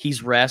now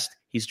he's rest.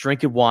 He's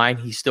drinking wine.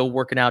 He's still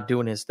working out,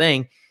 doing his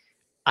thing.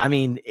 I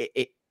mean,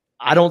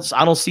 I don't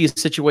see a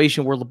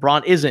situation where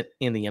LeBron isn't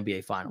in the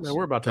NBA Finals. Yeah,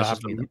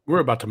 we're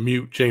about to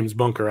mute James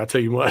Bunker. I'll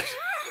tell you what,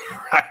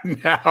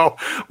 right now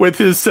with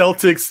his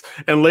Celtics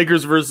and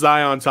Lakers versus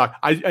Zion talk.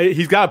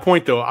 He's got a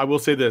point, though. I will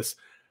say this: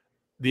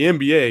 the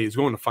NBA is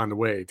going to find a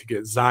way to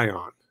get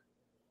Zion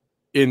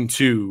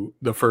into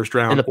the first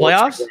round in the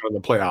playoffs. In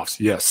the playoffs,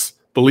 yes.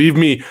 Believe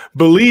me.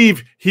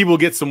 Believe he will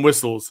get some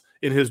whistles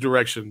in his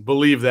direction.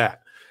 Believe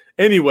that.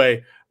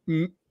 Anyway,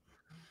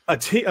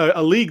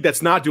 a league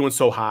that's not doing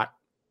so hot.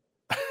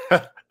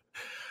 I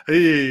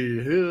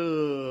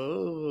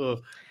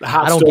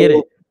don't get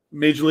it.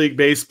 Major League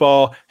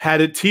Baseball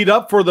had it teed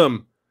up for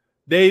them.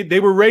 They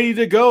were ready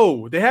to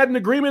go. They had an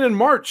agreement in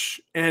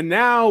March, and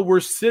now we're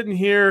sitting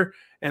here,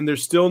 and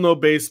there's still no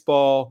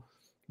baseball.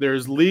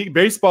 There's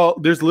baseball.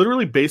 There's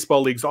literally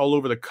baseball leagues all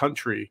over the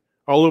country,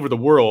 all over the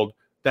world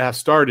that have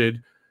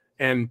started,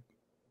 and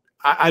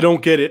I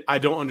don't get it. I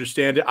don't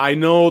understand it. I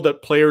know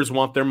that players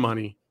want their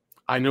money.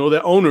 I know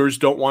that owners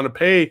don't want to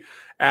pay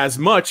as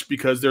much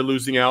because they're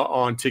losing out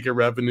on ticket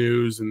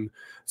revenues and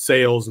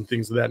sales and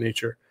things of that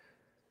nature.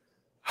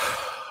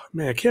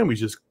 Man, can we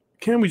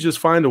just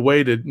find a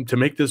way to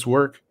make this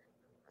work?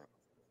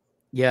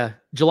 Yeah.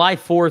 July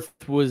 4th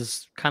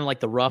was kind of like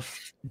the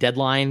rough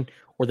deadline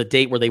or the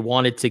date where they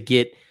wanted to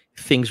get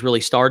things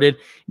really started.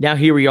 Now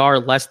here we are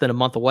less than a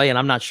month away, and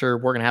I'm not sure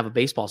we're going to have a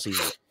baseball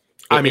season.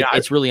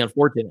 It's really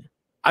unfortunate.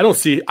 I don't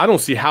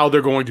see how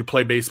they're going to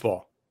play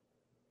baseball.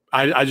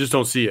 I just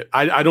don't see it.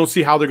 I don't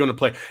see how they're going to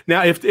play.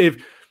 Now,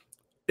 if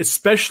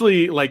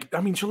especially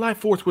July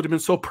 4th would have been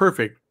so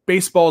perfect.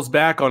 Baseball's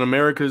back on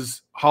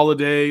America's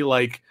holiday.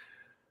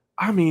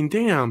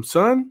 Damn,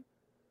 son.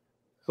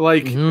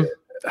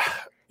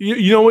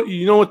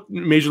 You know what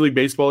Major League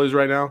Baseball is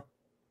right now?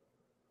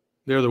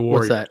 They're the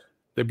Warriors. What's that?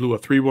 They blew a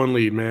 3-1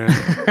 lead, man.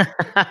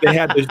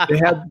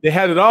 they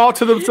had it all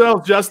to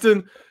themselves,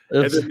 Justin.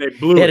 And then they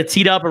blew They had it. it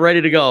teed up and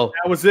ready to go.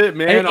 That was it,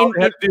 man. All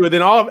they had to do. And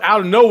then out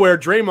of nowhere,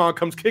 Draymond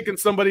comes kicking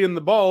somebody in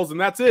the balls, and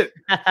that's it.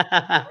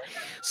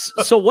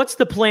 So what's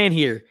the plan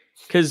here?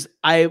 Because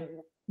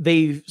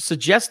they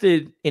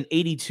suggested an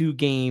 82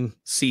 game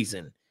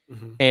season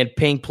and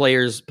paying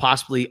players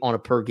possibly on a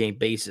per game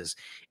basis.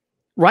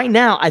 Right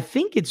now, I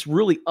think it's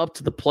really up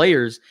to the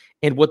players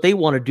and what they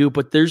want to do,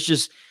 but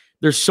there's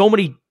so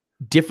many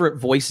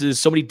different voices,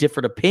 so many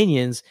different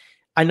opinions.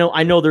 I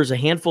know there's a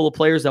handful of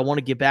players that want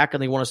to get back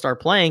and they want to start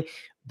playing,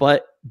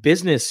 but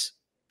business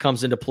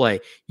comes into play.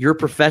 You're a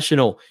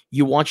professional.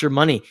 You want your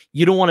money.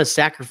 You don't want to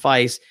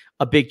sacrifice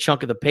a big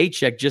chunk of the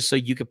paycheck just so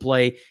you could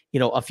play,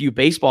 a few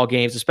baseball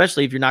games,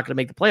 especially if you're not going to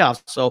make the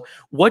playoffs. So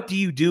what do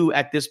you do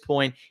at this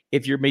point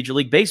if you're Major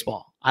League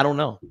Baseball? I don't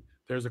know.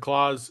 There's a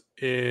clause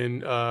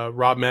in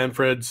Rob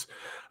Manfred's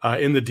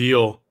in the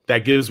deal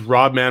that gives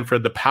Rob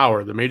Manfred the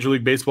power, the Major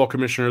League Baseball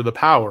commissioner, the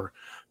power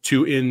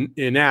to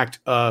enact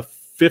a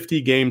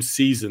 50-game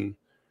season,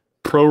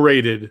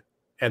 prorated,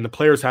 and the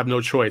players have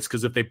no choice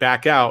because if they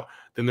back out,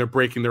 then they're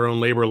breaking their own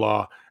labor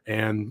law,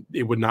 and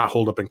it would not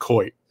hold up in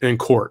court.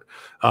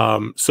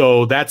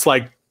 So that's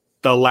like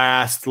the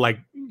last,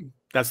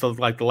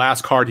 the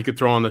last card he could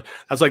throw on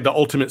that's like the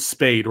ultimate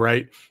spade,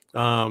 right?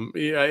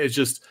 It's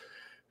just,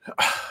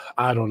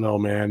 I don't know,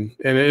 man.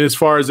 And as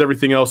far as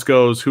everything else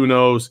goes, who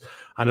knows?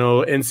 I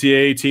know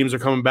NCAA teams are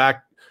coming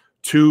back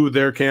to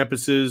their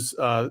campuses.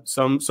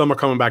 Some are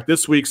coming back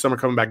this week. Some are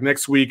coming back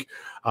next week.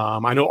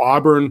 I know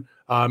Auburn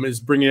is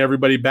bringing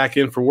everybody back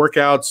in for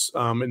workouts,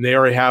 and they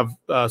already have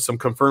some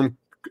confirmed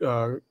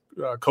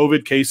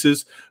COVID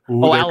cases.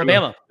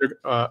 Alabama.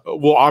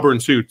 Auburn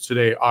too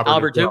today.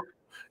 Auburn too.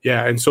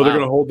 Yeah, and so they're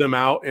going to hold them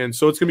out, and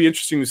so it's going to be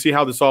interesting to see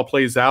how this all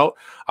plays out.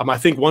 I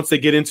think once they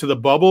get into the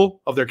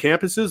bubble of their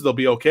campuses, they'll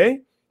be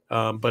okay.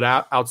 But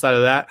outside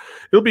of that,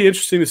 it'll be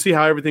interesting to see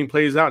how everything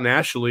plays out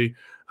nationally.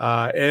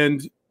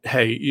 And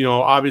hey,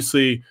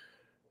 obviously,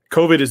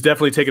 COVID has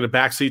definitely taken a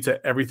backseat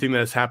to everything that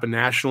has happened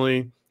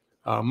nationally.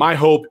 My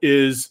hope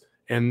is,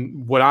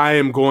 and what I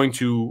am going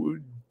to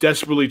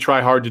desperately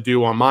try hard to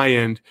do on my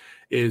end,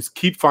 is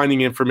keep finding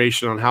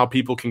information on how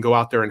people can go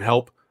out there and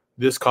help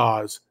this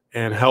cause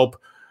and help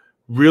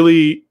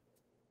really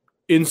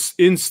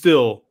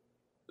instill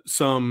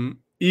some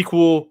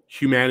equal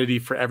humanity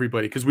for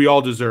everybody, because we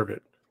all deserve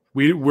it.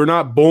 We're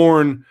not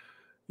born,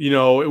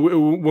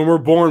 when we're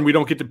born, we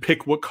don't get to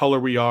pick what color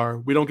we are.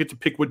 We don't get to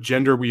pick what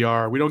gender we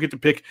are. We don't get to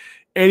pick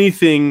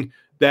anything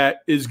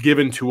that is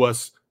given to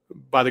us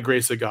by the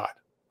grace of God.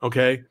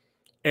 Okay.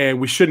 And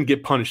we shouldn't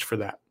get punished for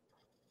that.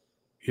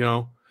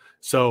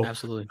 So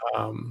absolutely.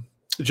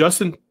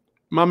 Justin,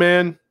 my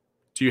man,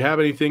 do you have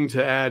anything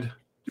to add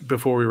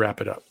before we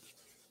wrap it up?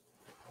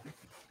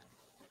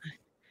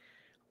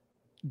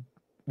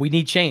 We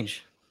need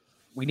change.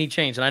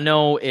 And I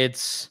know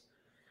it's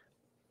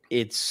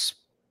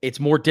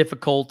more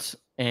difficult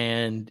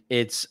and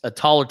it's a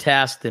taller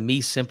task than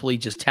me simply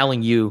just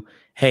telling you,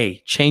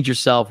 hey, change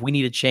yourself. We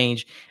need to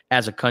change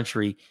as a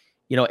country.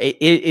 It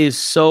is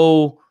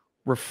so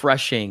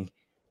refreshing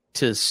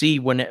to see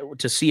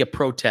a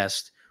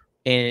protest,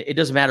 and it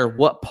doesn't matter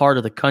what part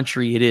of the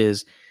country it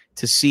is,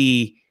 to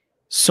see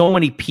so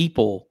many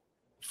people,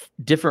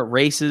 different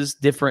races,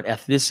 different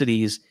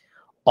ethnicities,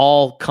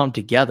 all come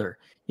together.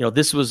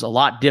 This was a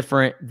lot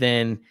different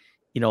than,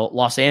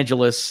 Los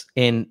Angeles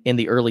in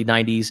the early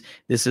 90s.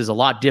 This is a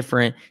lot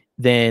different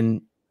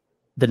than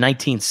the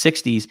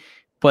 1960s,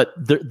 but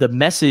the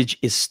message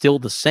is still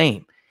the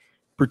same.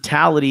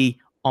 Brutality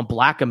on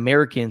Black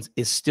Americans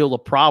is still a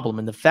problem.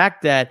 And the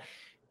fact that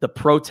the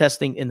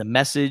protesting in the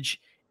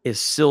message is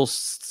still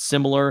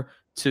similar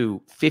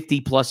to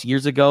 50 plus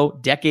years ago,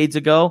 decades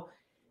ago,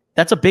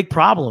 that's a big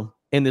problem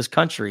in this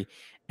country.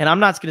 And I'm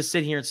not going to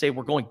sit here and say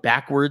we're going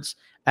backwards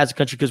as a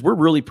country, because we're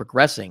really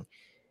progressing.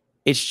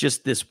 It's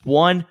just this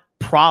one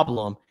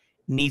problem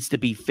needs to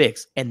be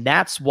fixed. And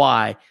that's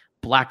why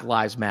Black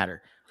Lives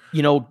Matter.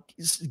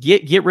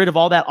 Get rid of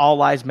all that all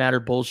lives matter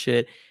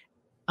bullshit.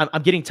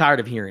 I'm getting tired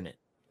of hearing it.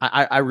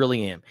 I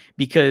really am,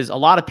 because a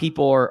lot of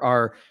people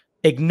are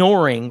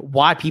ignoring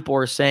why people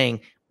are saying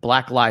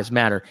Black Lives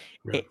Matter.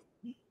 Yeah.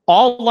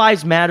 All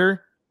lives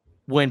matter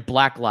when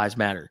Black Lives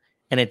Matter.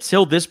 And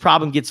until this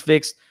problem gets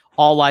fixed,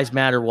 all lives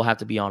matter will have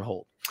to be on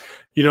hold.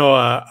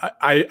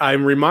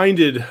 I'm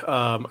reminded,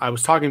 I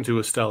was talking to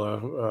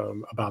Estella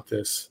about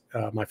this,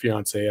 my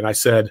fiance, and I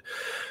said,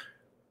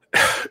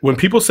 when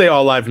people say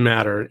all lives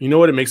matter, you know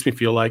what it makes me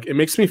feel like? It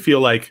makes me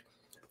feel like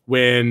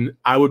when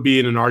I would be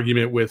in an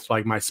argument with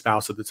like my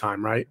spouse at the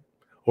time, right?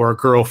 Or a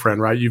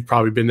girlfriend, right? You've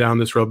probably been down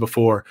this road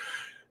before.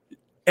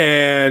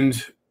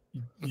 And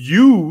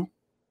you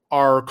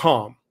are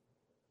calm,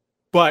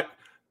 but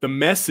the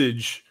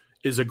message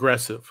is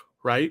aggressive,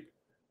 right?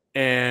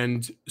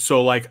 And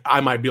so like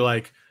I might be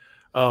like,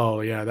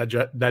 oh yeah,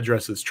 that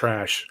dress is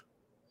trash.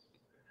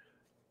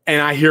 And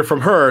I hear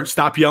from her,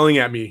 stop yelling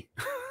at me.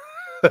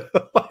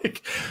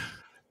 Like,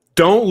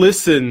 don't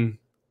listen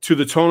to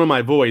the tone of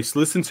my voice.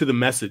 Listen to the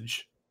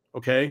message.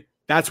 Okay?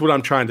 That's what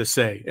I'm trying to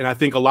say. And I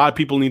think a lot of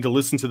people need to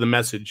listen to the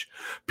message.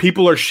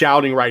 People are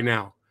shouting right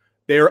now.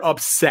 They're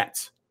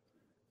upset.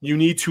 You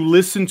need to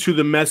listen to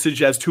the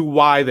message as to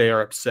why they are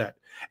upset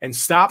and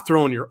stop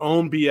throwing your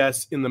own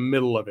BS in the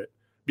middle of it,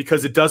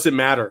 because it doesn't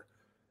matter,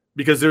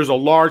 because there's a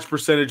large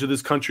percentage of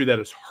this country that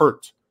is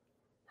hurt.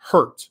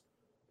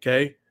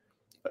 Okay?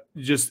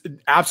 Just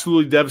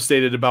absolutely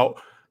devastated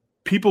about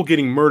people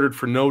getting murdered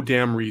for no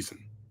damn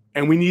reason.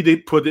 And we need to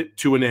put it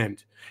to an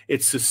end.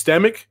 It's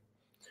systemic.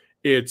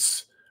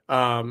 It's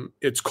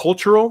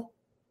cultural.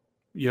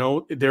 You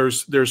know,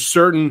 there's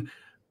certain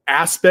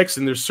aspects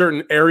and there's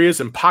certain areas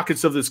and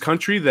pockets of this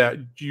country that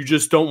you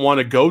just don't want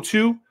to go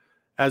to.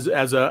 As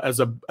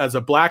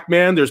a black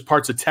man, there's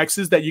parts of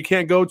Texas that you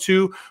can't go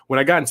to. When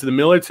I got into the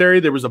military,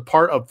 there was a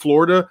part of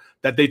Florida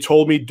that they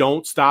told me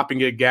don't stop and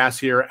get gas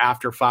here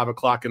after 5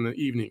 o'clock in the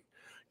evening.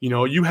 You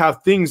know, you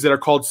have things that are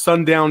called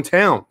sundown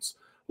towns.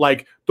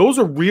 Like, those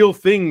are real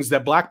things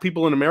that black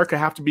people in America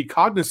have to be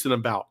cognizant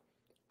about.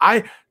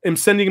 I am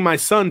sending my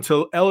son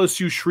to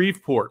LSU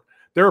Shreveport.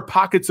 There are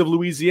pockets of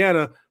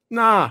Louisiana.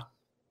 No.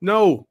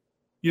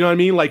 You know what I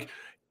mean? Like,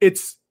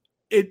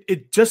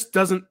 it just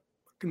doesn't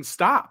fucking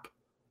stop.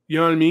 You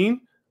know what I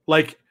mean?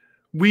 Like,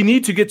 we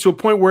need to get to a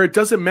point where it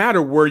doesn't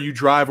matter where you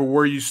drive or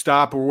where you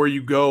stop or where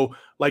you go.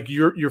 Like,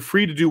 you're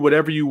free to do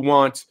whatever you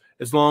want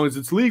as long as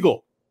it's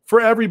legal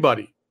for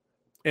everybody.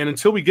 And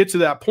until we get to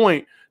that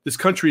point, this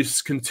country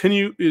is going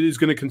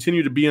to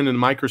continue to be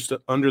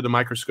under the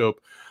microscope.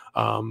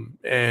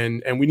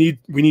 And we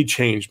need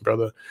change,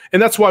 brother.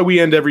 And that's why we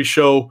end every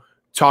show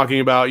talking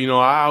about, you know,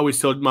 I always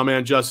tell my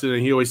man Justin,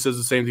 and he always says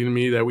the same thing to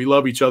me, that we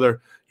love each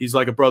other. He's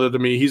like a brother to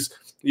me. He's,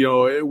 you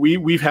know,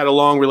 we've had a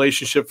long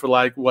relationship for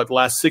like the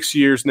last 6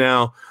 years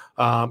now.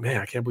 Man,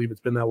 I can't believe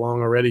it's been that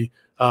long already.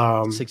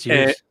 6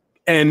 years.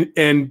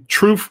 And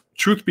truth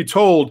be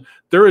told,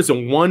 there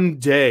isn't one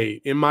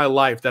day in my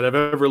life that I've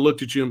ever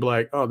looked at you and be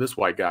like, oh, this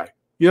white guy.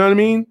 You know what I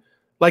mean?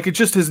 Like, it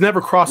just has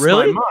never crossed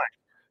my mind.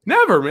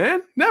 Never,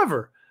 man.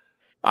 Never.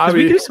 I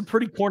mean, we do some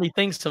pretty corny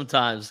things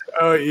sometimes.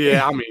 Oh,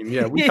 yeah. I mean,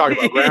 yeah, we talk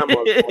about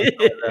grandma.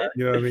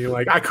 You know what I mean?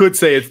 Like, I could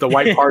say it's the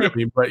white part of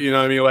me, but you know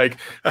what I mean? Like,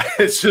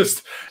 it's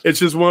just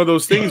one of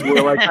those things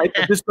where, like,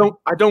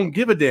 I don't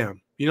give a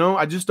damn. You know,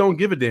 I just don't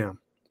give a damn.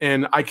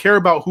 And I care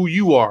about who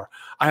you are.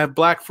 I have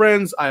black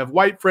friends. I have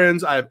white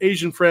friends. I have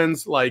Asian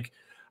friends. Like,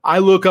 I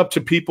look up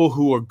to people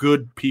who are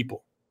good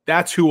people.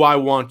 That's who I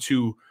want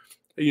to,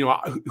 you know,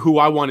 who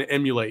I want to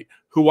emulate,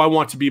 who I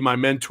want to be my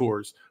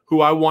mentors,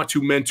 who I want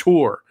to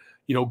mentor,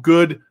 you know,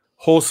 good,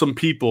 wholesome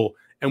people.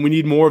 And we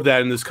need more of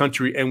that in this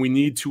country. And we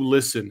need to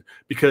listen,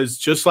 because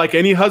just like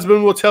any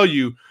husband will tell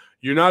you,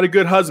 you're not a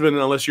good husband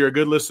unless you're a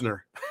good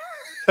listener.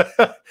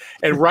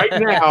 And right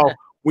now,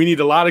 we need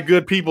a lot of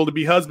good people to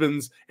be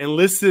husbands and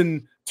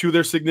listen to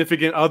their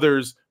significant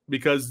others,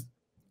 because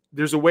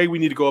there's a way we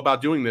need to go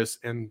about doing this.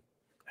 And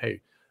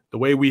hey, the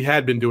way we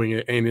had been doing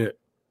it ain't it.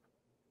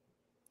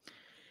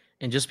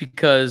 And just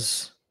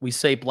because we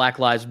say Black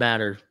Lives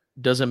Matter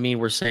doesn't mean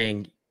we're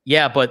saying,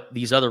 yeah, but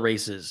these other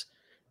races.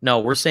 No,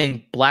 we're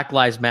saying Black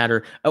Lives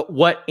Matter.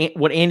 What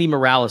Andy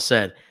Morales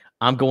said,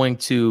 I'm going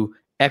to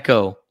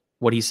echo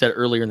what he said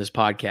earlier in this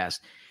podcast.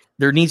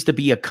 There needs to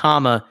be a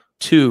comma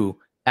too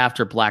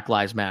after Black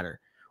Lives Matter.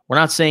 We're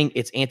not saying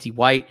it's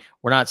anti-white.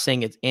 We're not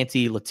saying it's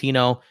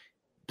anti-Latino.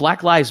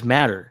 Black Lives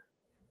Matter.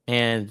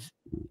 And,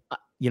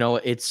 you know,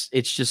 it's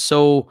just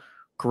so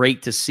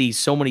great to see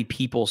so many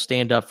people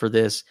stand up for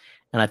this.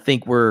 And I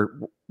think we're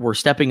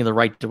stepping in the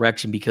right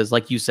direction, because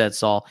like you said,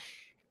 Saul,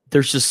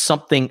 there's just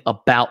something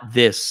about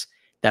this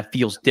that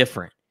feels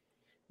different.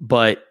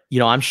 But, you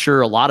know, I'm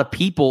sure a lot of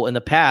people in the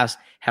past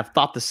have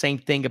thought the same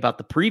thing about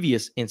the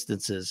previous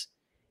instances,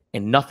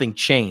 and nothing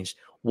changed.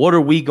 What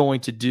are we going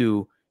to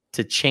do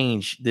to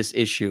change this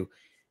issue?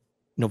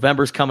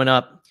 November's coming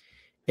up.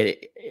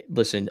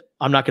 Listen,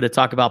 I'm not going to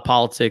talk about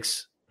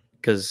politics,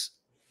 because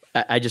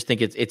I just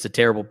think it's a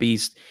terrible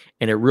beast,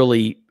 and it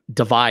really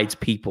divides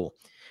people.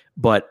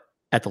 But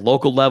at the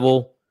local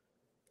level,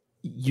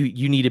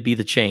 you need to be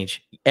the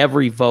change.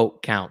 Every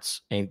vote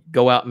counts, and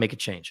go out and make a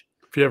change.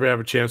 If you ever have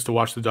a chance to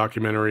watch the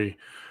documentary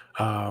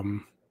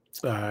on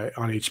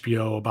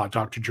HBO about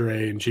Dr.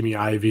 Dre and Jimmy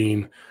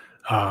Iovine,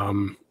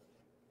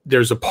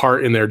 there's a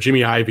part in there.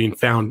 Jimmy Iovine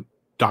found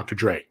Dr.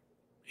 Dre.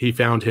 He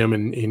found him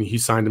and he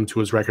signed him to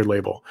his record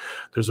label.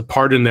 There's a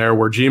part in there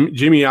where Jimmy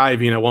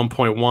Iovine at one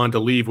point wanted to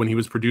leave when he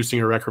was producing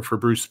a record for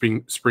Bruce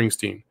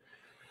Springsteen.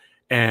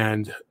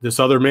 And this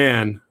other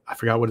man, I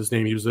forgot what his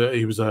name, he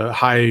was a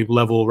high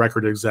level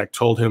record exec,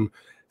 told him,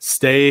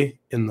 stay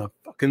in the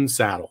fucking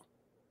saddle.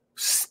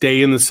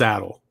 Stay in the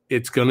saddle.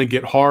 It's going to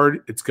get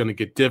hard. It's going to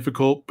get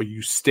difficult, but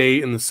you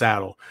stay in the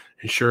saddle.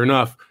 And sure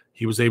enough,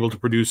 he was able to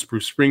produce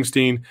Bruce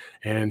Springsteen,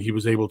 and he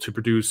was able to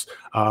produce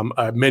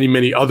many,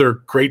 many other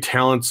great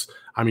talents.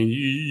 I mean,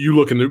 you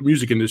look in the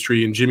music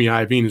industry, and Jimmy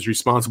Iovine is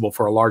responsible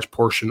for a large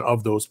portion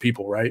of those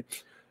people, right?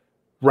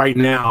 Right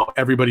now,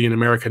 everybody in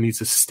America needs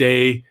to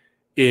stay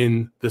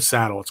in the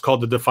saddle. It's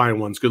called The Defiant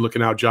Ones. Good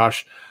looking out,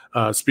 Josh.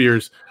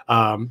 Spears,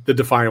 the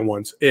Defiant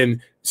Ones,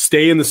 and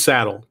stay in the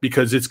saddle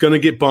because it's going to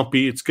get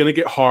bumpy. It's going to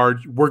get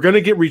hard. We're going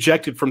to get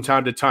rejected from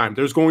time to time.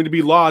 There's going to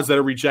be laws that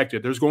are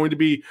rejected. There's going to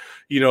be,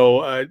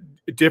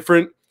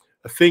 different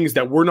things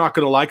that we're not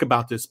going to like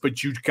about this,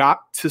 but you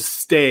got to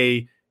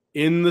stay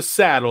in the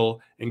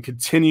saddle and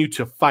continue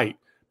to fight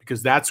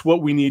because that's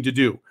what we need to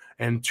do.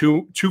 And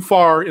too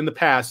far in the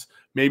past,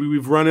 maybe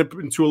we've run up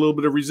into a little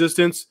bit of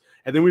resistance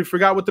and then we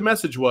forgot what the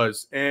message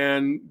was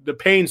and the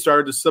pain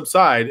started to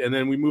subside and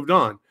then we moved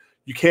on.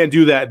 You can't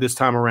do that this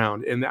time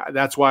around. And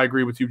that's why I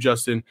agree with you,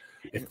 Justin.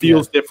 It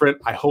feels different.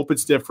 I hope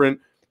it's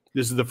different.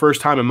 This is the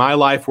first time in my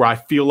life where I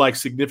feel like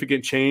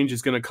significant change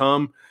is going to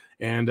come.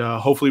 And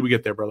hopefully we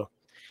get there, brother.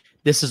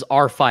 This is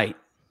our fight.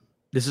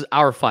 This is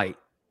our fight.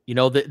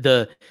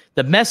 The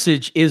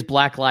message is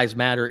Black Lives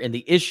Matter, and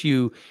the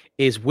issue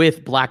is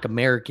with Black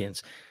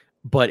Americans.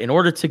 But in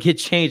order to get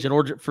change, in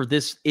order for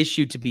this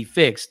issue to be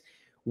fixed,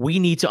 we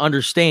need to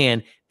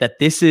understand that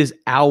this is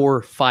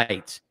our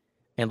fight.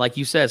 And like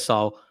you said,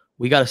 Saul,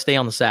 we got to stay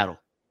on the saddle.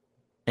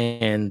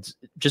 And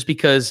just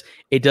because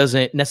it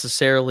doesn't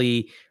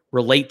necessarily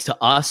relate to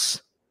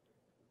us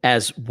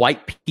as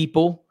white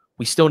people,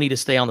 we still need to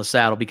stay on the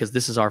saddle because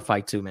this is our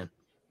fight too, man.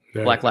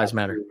 Yeah, Black Lives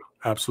Matter.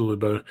 Absolutely,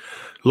 brother.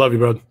 Love you,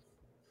 brother.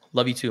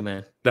 Love you too,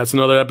 man. That's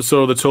another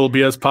episode of the Total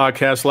BS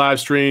Podcast live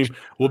stream.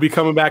 We'll be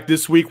coming back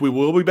this week. We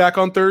will be back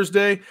on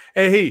Thursday.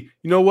 Hey,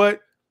 you know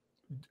what?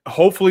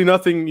 Hopefully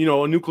nothing,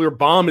 a nuclear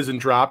bomb isn't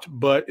dropped,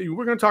 but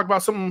we're going to talk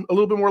about something a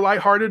little bit more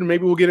lighthearted, and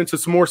maybe we'll get into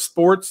some more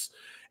sports.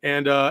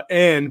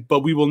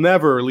 But we will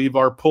never leave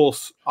our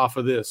pulse off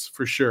of this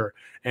for sure.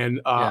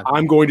 And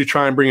I'm going to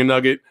try and bring a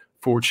nugget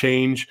for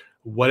change,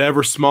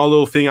 whatever small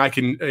little thing I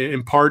can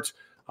impart.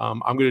 I'm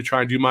going to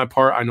try and do my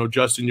part. I know,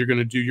 Justin, you're going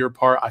to do your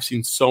part. I've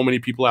seen so many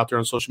people out there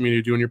on social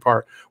media doing your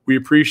part. We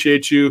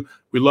appreciate you.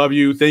 We love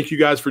you. Thank you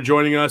guys for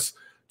joining us.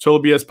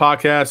 Total BS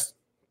Podcast.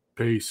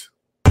 Peace.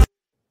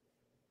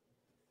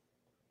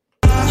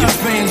 Your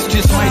fans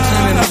just might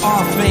turn into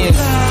our fans.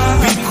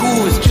 Be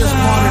cool, it's just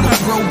part of the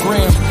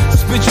program.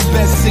 Spit your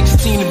best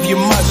 16 if you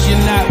must. You're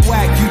not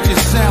whack, you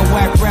just sound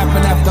whack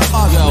rapping after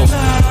us. Yo,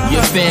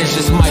 your fans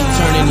just might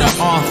turn into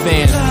our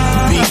fans.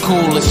 Be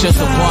cool, it's just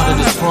a part of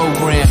this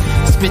program.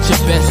 Spit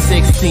your best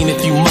 16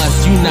 if you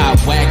must. You not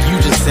whack,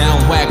 you just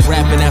sound whack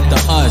rapping after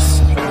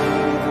us.